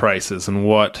antler prices and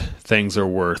what things are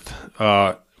worth.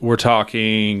 We're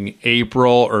talking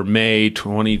April or May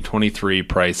 2023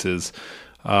 prices.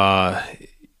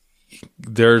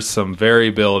 There's some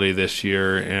variability this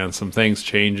year and some things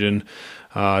changing.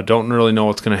 Don't really know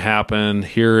what's going to happen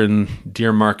here in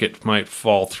Deer Market. Might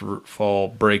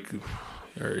break.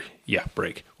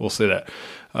 We'll say that.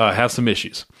 Have some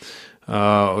issues.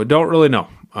 Don't really know.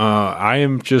 I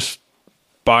am just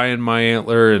buying my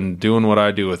antler and doing what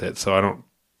I do with it, so I don't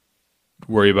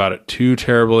worry about it too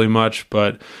terribly much.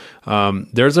 But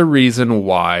there's a reason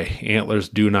why antlers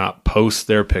do not post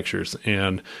their pictures,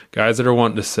 and guys that are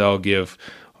wanting to sell give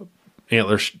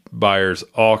antler buyers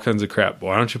all kinds of crap.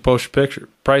 Why don't you post your picture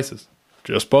prices?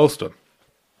 Just post them.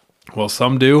 Well,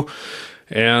 some do,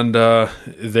 and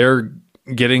they're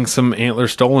getting some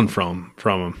antlers stolen from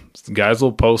them. Guys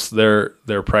will post their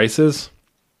prices,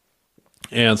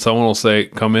 and someone will say,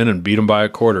 come in and beat them by a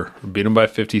quarter, or beat them by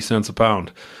 50 cents a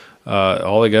pound.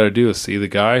 All they got to do is see the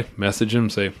guy, message him,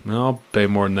 say, no, I'll pay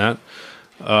more than that.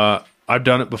 I've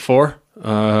done it before.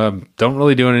 Don't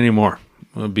really do it anymore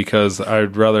because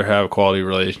I'd rather have quality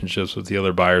relationships with the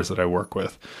other buyers that I work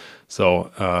with.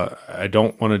 So I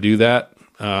don't want to do that.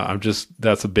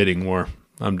 That's a bidding war.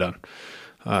 I'm done.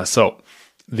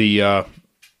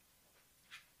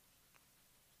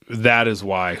 That is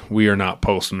why we are not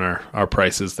posting our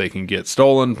prices. They can get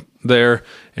stolen there,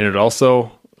 and it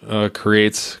also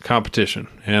creates competition.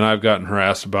 And I've gotten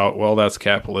harassed about, well, that's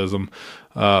capitalism.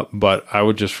 But I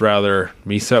would just rather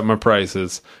me set my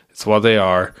prices. It's what they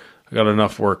are. I got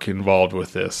enough work involved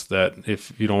with this that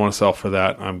if you don't want to sell for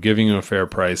that, I'm giving you a fair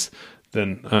price,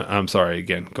 then I'm sorry,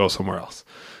 again, go somewhere else.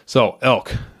 So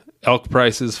elk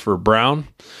prices for brown,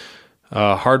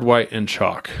 hard white, and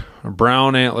chalk. A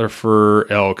brown antler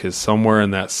for elk is somewhere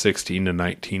in that $16 to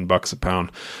 $19 a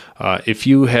pound. If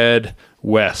you head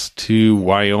west to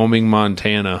Wyoming,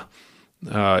 Montana,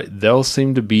 they'll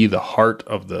seem to be the heart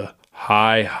of the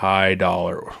high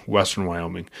dollar, Western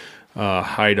Wyoming,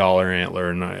 high dollar antler.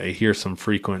 And I hear some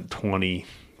frequent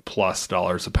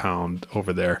 $20+ a pound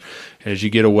over there. As you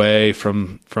get away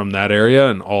from that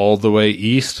area and all the way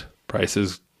east,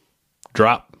 prices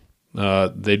drop.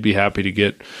 They'd be happy to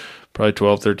get probably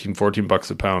 $12, $13,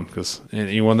 $14 a pound, because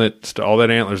anyone all that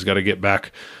antler's got to get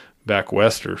back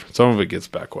west, or some of it gets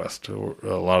back west to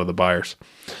a lot of the buyers.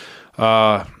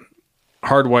 Hard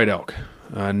white elk,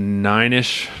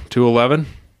 9-ish to 11.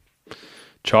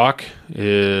 Chalk elk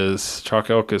is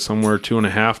somewhere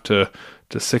 $2.50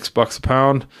 to $6 a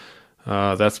pound.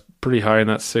 That's pretty high in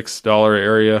that $6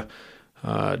 area.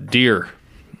 Deer,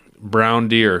 brown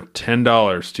deer,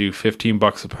 $10 to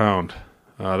 $15 a pound.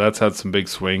 That's had some big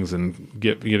swings, and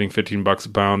getting $15 a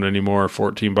pound anymore,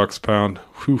 $14 a pound,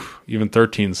 whew, even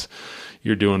 13s,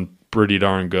 you're doing pretty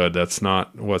darn good. That's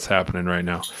not what's happening right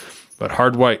now. But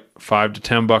hard white, $5 to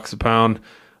 $10 a pound.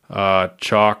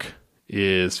 Chalk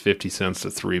is 50 cents to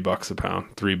 $3 a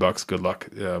pound. $3, good luck.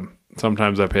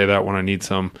 Sometimes I pay that when I need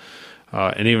some.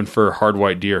 And even for hard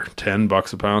white deer,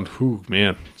 $10 a pound. Whew,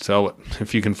 man, sell it.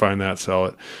 If you can find that, sell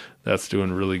it. That's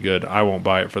doing really good. I won't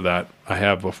buy it for that. I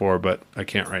have before, but I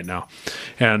can't right now.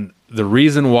 And the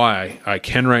reason why I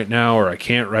can right now or I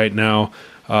can't right now,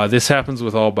 this happens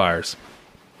with all buyers.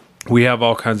 We have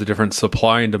all kinds of different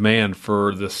supply and demand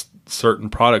for this certain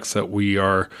products that we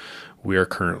are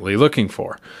currently looking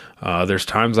for. There's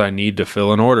times I need to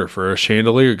fill an order for a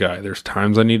chandelier guy. There's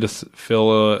times I need to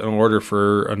fill an order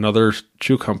for another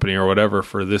shoe company or whatever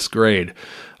for this grade.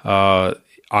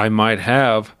 I might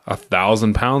have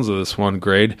 1,000 pounds of this one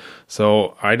grade,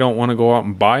 so I don't want to go out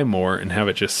and buy more and have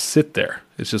it just sit there.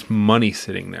 It's just money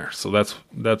sitting there. So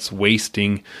that's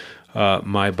wasting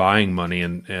my buying money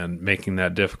and making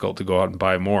that difficult to go out and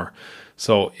buy more.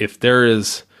 So if there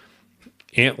is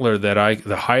antler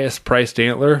the highest priced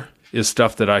antler is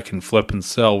stuff that I can flip and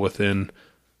sell within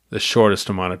the shortest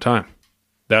amount of time.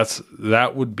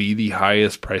 That would be the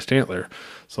highest priced antler.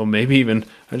 So maybe even,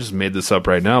 I just made this up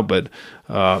right now, but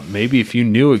maybe if you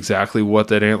knew exactly what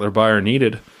that antler buyer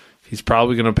needed, he's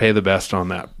probably going to pay the best on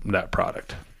that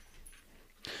product.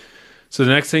 So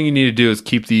the next thing you need to do is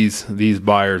keep these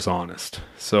buyers honest.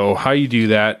 So how you do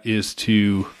that is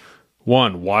to,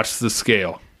 one, watch the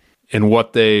scale and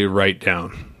what they write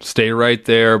down. Stay right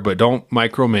there, but don't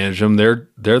micromanage them.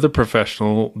 They're the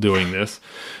professional doing this.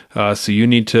 So you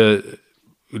need to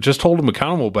just hold them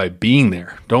accountable by being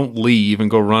there. Don't leave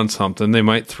and go run something. They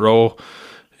might throw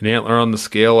an antler on the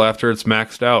scale after it's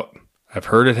maxed out. I've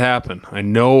heard it happen. I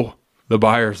know the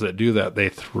buyers that do that. They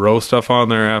throw stuff on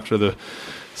there after the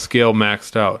scale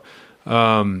maxed out.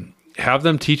 Have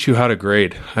them teach you how to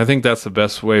grade. I think that's the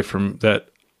best way that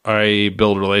I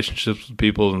build relationships with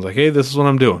people, and it's like, hey, this is what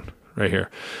I'm doing right here.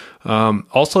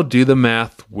 Also do the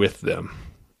math with them.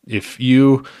 If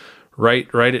you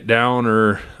write it down,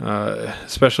 or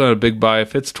especially on a big buy,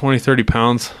 if it's 20, 30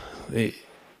 pounds,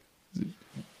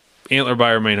 antler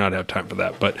buyer may not have time for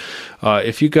that. But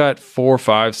if you got 4,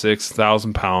 5,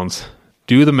 6,000 pounds,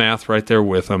 do the math right there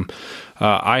with them.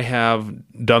 I have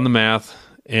done the math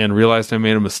and realized I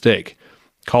made a mistake.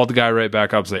 Called the guy right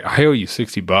back up and say, I owe you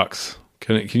 $60.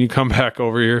 Can you come back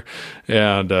over here?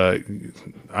 And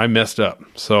I messed up.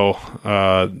 So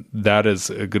that is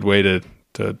a good way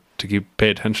to pay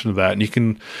attention to that. And you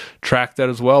can track that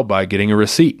as well by getting a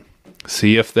receipt.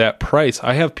 See if that price,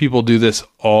 I have people do this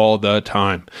all the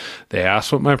time. They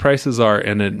ask what my prices are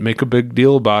and then make a big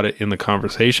deal about it in the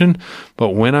conversation. But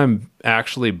when I'm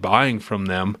actually buying from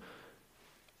them,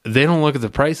 they don't look at the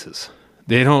prices.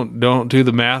 They don't do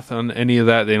the math on any of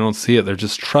that. They don't see it. They're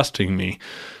just trusting me.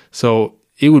 So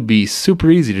it would be super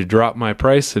easy to drop my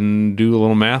price and do a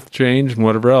little math change and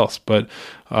whatever else. But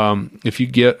if you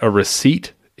get a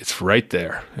receipt, it's right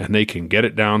there and they can get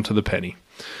it down to the penny.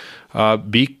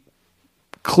 Be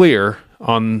clear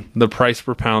on the price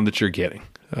per pound that you're getting.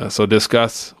 So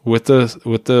discuss with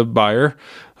the buyer,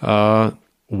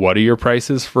 what are your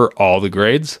prices for all the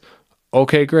grades?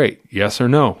 Okay, great. Yes or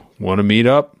no. Want to meet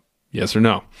up? Yes or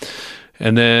no.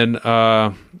 And then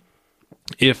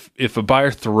if a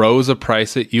buyer throws a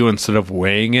price at you instead of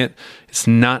weighing it, it's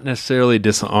not necessarily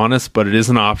dishonest, but it is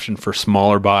an option for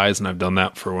smaller buys. And I've done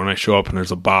that for when I show up and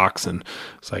there's a box and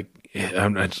it's like,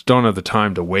 I just don't have the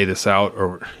time to weigh this out,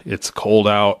 or it's cold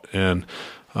out. And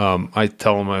I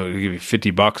tell them I will give you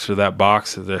 $50 for that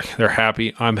box. They're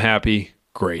happy. I'm happy.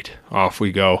 Great. Off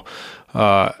we go.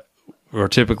 We're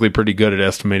typically pretty good at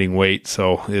estimating weight,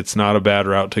 so it's not a bad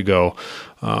route to go.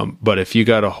 But if you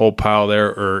got a whole pile there,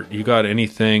 or you got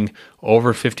anything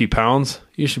over 50 pounds,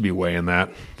 you should be weighing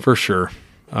that for sure.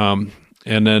 And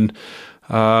then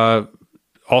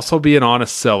also be an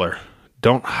honest seller.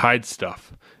 Don't hide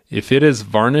stuff. If it is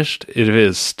varnished, if it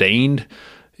is stained,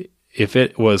 if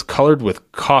it was colored with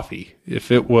coffee,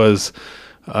 if it was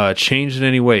changed in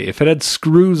any way, if it had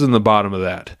screws in the bottom of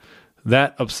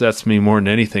that upsets me more than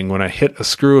anything. When I hit a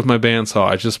screw with my bandsaw,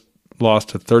 I just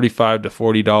lost a $35 to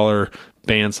 $40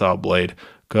 bandsaw blade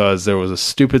because there was a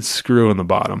stupid screw in the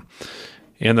bottom.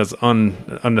 And that's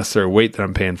unnecessary weight that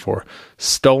I'm paying for.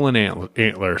 Stolen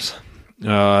antlers.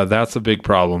 That's a big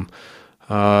problem.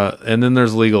 And then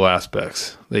there's legal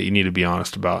aspects that you need to be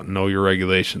honest about. Know your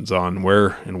regulations on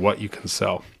where and what you can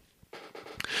sell.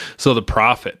 So the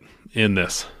profit. in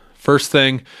this. First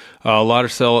thing, a lot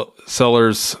of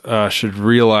sellers should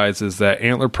realize is that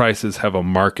antler prices have a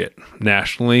market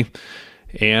nationally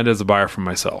and as a buyer for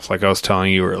myself. Like I was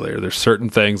telling you earlier, there's certain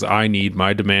things I need.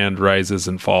 My demand rises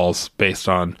and falls based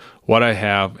on what I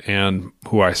have and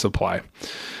who I supply.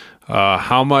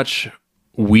 How much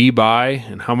we buy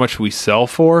and how much we sell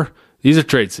for, these are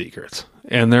trade secrets.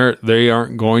 And they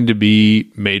aren't going to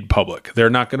be made public. They're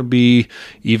not going to be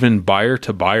even buyer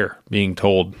to buyer being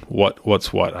told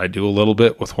what's what. I do a little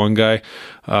bit with one guy,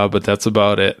 but that's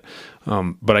about it.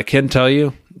 But I can tell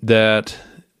you that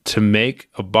to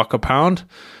make $1 a pound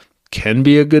can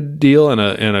be a good deal and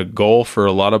a goal for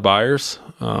a lot of buyers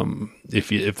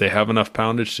if they have enough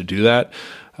poundage to do that.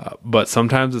 But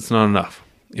sometimes it's not enough.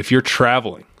 If you're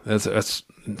traveling, that's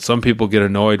some people get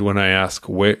annoyed when I ask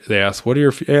what are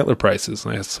your antler prices?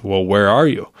 And I ask, well, where are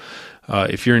you?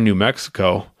 If you're in New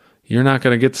Mexico, you're not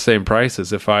going to get the same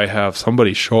prices if I have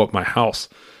somebody show up my house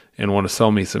and want to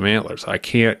sell me some antlers. I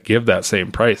can't give that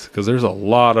same price because there's a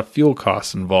lot of fuel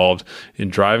costs involved in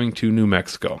driving to New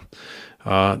Mexico.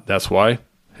 That's why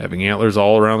having antlers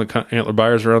all around antler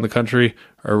buyers around the country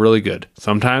are really good.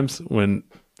 Sometimes when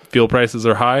fuel prices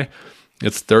are high,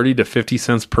 it's 30 to 50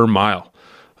 cents per mile.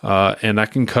 And I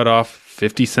can cut off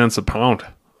 50 cents a pound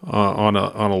on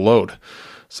a load.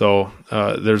 So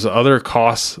there's other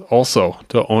costs also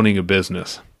to owning a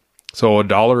business. So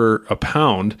 $1 a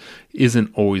pound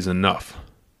isn't always enough.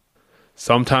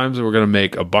 Sometimes we're going to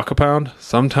make $1 a pound.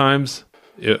 Sometimes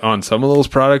on some of those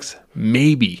products,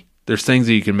 maybe there's things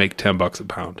that you can make $10 a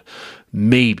pound.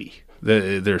 Maybe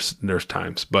there's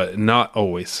times, but not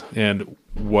always. And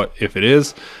what if it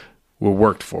is, we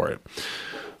worked for it.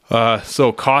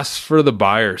 So costs for the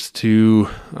buyers to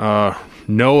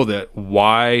know that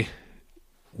why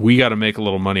we got to make a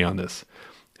little money on this.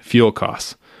 Fuel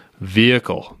costs,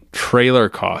 vehicle, trailer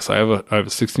costs. I have a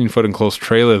 16-foot enclosed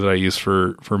trailer that I use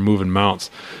for moving mounts.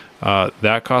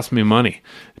 That costs me money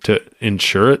to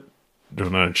insure it.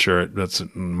 Not insure it. That's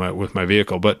with my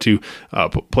vehicle, but to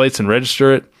put plates and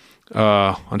register it.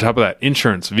 On top of that,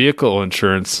 insurance, vehicle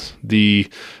insurance, the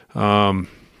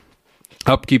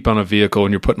upkeep on a vehicle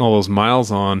when you're putting all those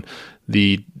miles on,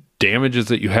 the damages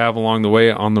that you have along the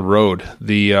way on the road,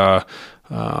 the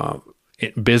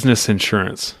business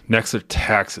insurance, next are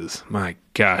taxes. My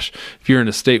gosh, if you're in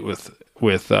a state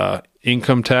with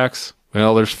income tax,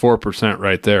 well, there's 4%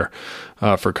 right there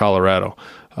for Colorado.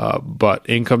 But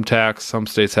income tax, some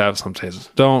states have, some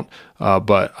states don't.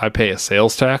 But I pay a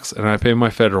sales tax and I pay my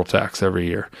federal tax every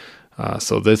year.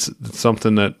 So this is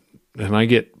something that, and I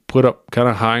get put up kind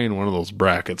of high in one of those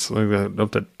brackets, like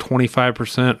up to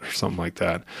 25% or something like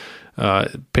that.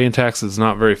 Paying taxes is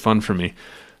not very fun for me.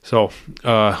 So,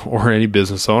 or any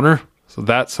business owner. So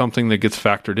that's something that gets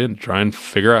factored in. Try and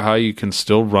figure out how you can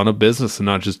still run a business and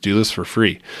not just do this for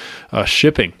free.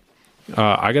 Shipping.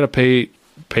 I got to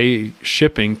pay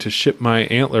shipping to ship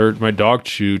my dog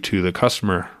chew to the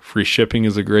customer. Free shipping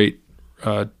is a great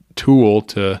tool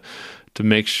to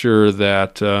make sure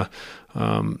that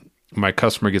my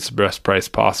customer gets the best price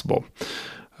possible.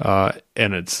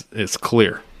 And it's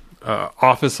clear.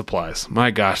 Office supplies.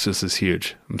 My gosh, this is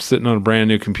huge. I'm sitting on a brand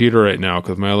new computer right now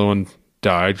because my other one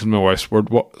died because my wife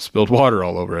spilled water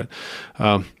all over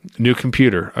it. New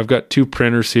computer. I've got 2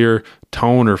 printers here,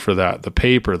 toner for that, the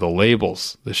paper, the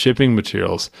labels, the shipping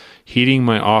materials, heating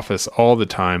my office all the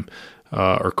time,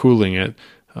 or cooling it,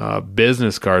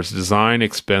 business cards, design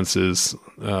expenses,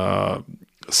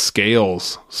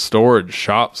 scales, storage,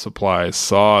 shop supplies,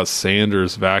 saws,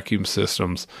 sanders, vacuum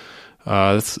systems.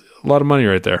 That's a lot of money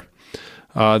right there.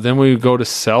 Then we go to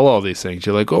sell all these things.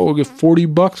 You're like, oh, we'll get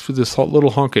 $40 for this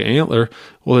little hunk of antler.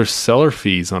 Well, there's seller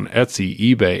fees on Etsy,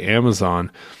 eBay,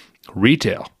 Amazon,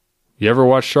 retail. You ever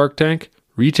watch Shark Tank?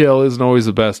 Retail isn't always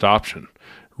the best option.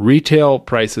 Retail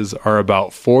prices are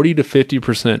about 40 to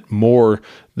 50% more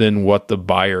than what the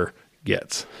buyer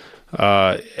gets. If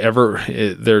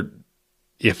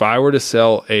I were to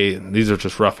sell these are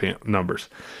just rough numbers.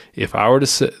 If I were to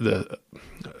sell the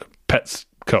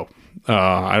Petco,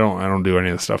 I don't do any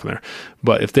of the stuff in there,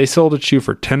 but if they sold a chew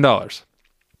for $10,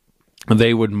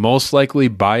 they would most likely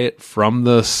buy it from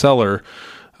the seller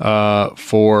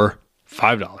for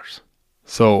 $5.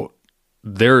 So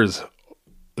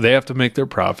they have to make their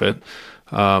profit.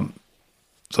 So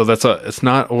it's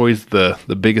not always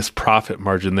the biggest profit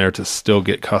margin there to still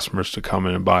get customers to come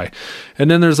in and buy.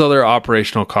 And then there's other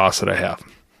operational costs that I have.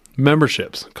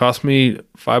 Memberships cost me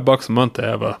 $5 a month to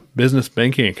have a business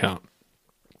banking account.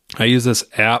 I use this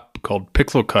app called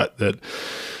Pixel Cut that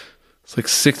It's like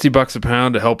 $60 a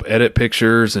pound to help edit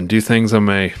pictures and do things on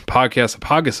my podcast. The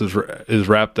podcast is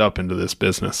wrapped up into this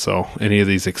business. So any of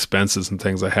these expenses and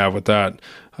things I have with that,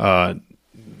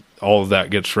 all of that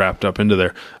gets wrapped up into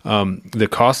there. The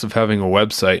cost of having a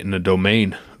website and a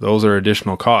domain, those are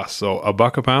additional costs. So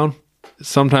 $1 a pound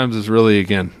sometimes is really,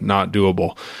 again, not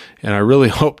doable. And I really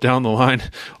hope down the line,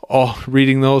 all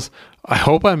reading those, I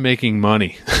hope I'm making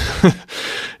money.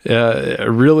 I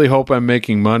really hope I'm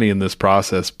making money in this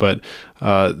process, but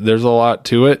there's a lot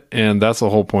to it, and that's the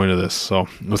whole point of this. So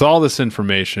with all this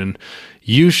information,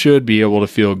 you should be able to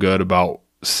feel good about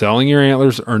selling your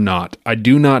antlers or not. I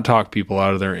do not talk people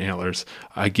out of their antlers.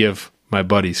 I give my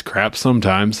buddies crap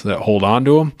sometimes that hold on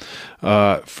to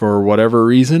them for whatever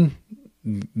reason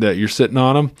that you're sitting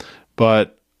on them.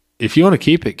 But if you want to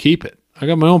keep it, keep it. I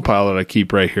got my own pile that I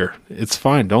keep right here. It's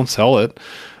fine. Don't sell it.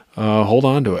 Hold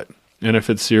on to it. And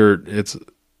if it's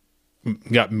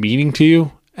got meaning to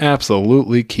you,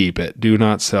 absolutely keep it. Do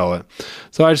not sell it.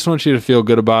 So I just want you to feel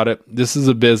good about it. This is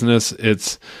a business.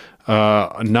 It's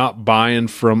not buying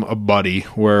from a buddy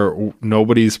where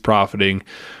nobody's profiting.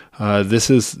 This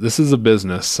is a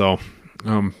business. So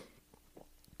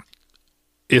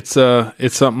it's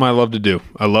something I love to do.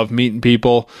 I love meeting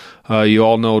people. You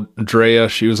all know Drea.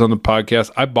 She was on the podcast.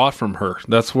 I bought from her.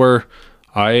 That's where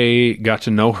I got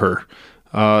to know her.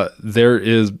 There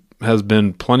has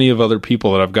been plenty of other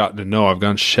people that I've gotten to know. I've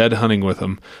gone shed hunting with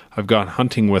them. I've gone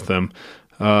hunting with them.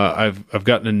 I've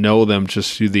gotten to know them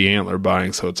just through the antler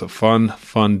buying. So it's a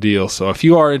fun deal. So if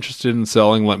you are interested in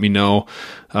selling, let me know.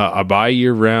 I buy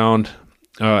year round,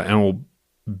 and will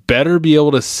better be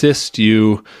able to assist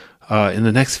you in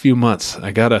the next few months.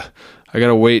 I gotta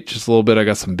wait just a little bit. I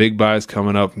got some big buys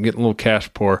coming up. I'm getting a little cash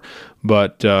pour,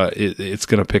 but it's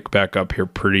gonna pick back up here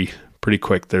pretty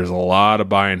quick. There's a lot of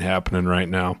buying happening right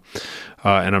now,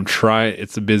 and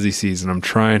it's a busy season. I'm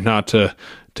trying not to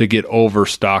get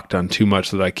overstocked on too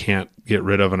much that I can't get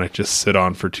rid of and I just sit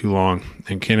on for too long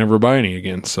and can't ever buy any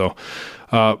again. So,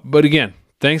 but again,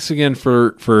 thanks again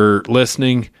for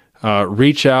listening.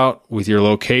 Reach out with your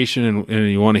location and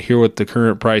you want to hear what the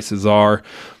current prices are.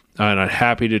 And I'm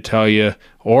happy to tell you,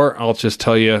 or I'll just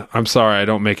tell you, I'm sorry, I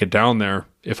don't make it down there.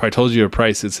 If I told you a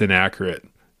price, it's inaccurate.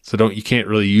 So you can't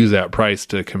really use that price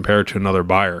to compare to another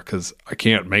buyer because I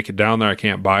can't make it down there. I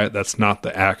can't buy it. That's not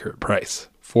the accurate price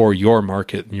for your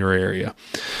market in your area.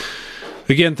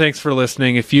 Again, thanks for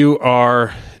listening. If you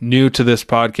are new to this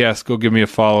podcast, go give me a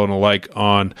follow and a like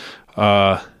on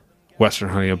Western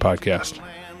Hunting Podcast.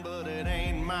 But it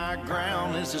ain't my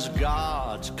ground. This is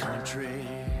God's country.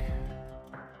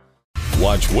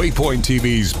 Watch Waypoint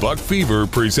TV's Buck Fever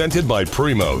presented by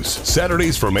Primos,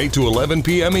 Saturdays from 8 to 11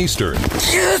 p.m. Eastern.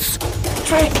 Yes!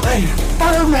 Franklin!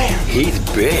 Fireman! He's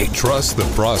big. Trust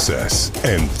the process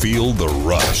and feel the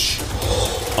rush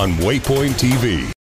on Waypoint TV.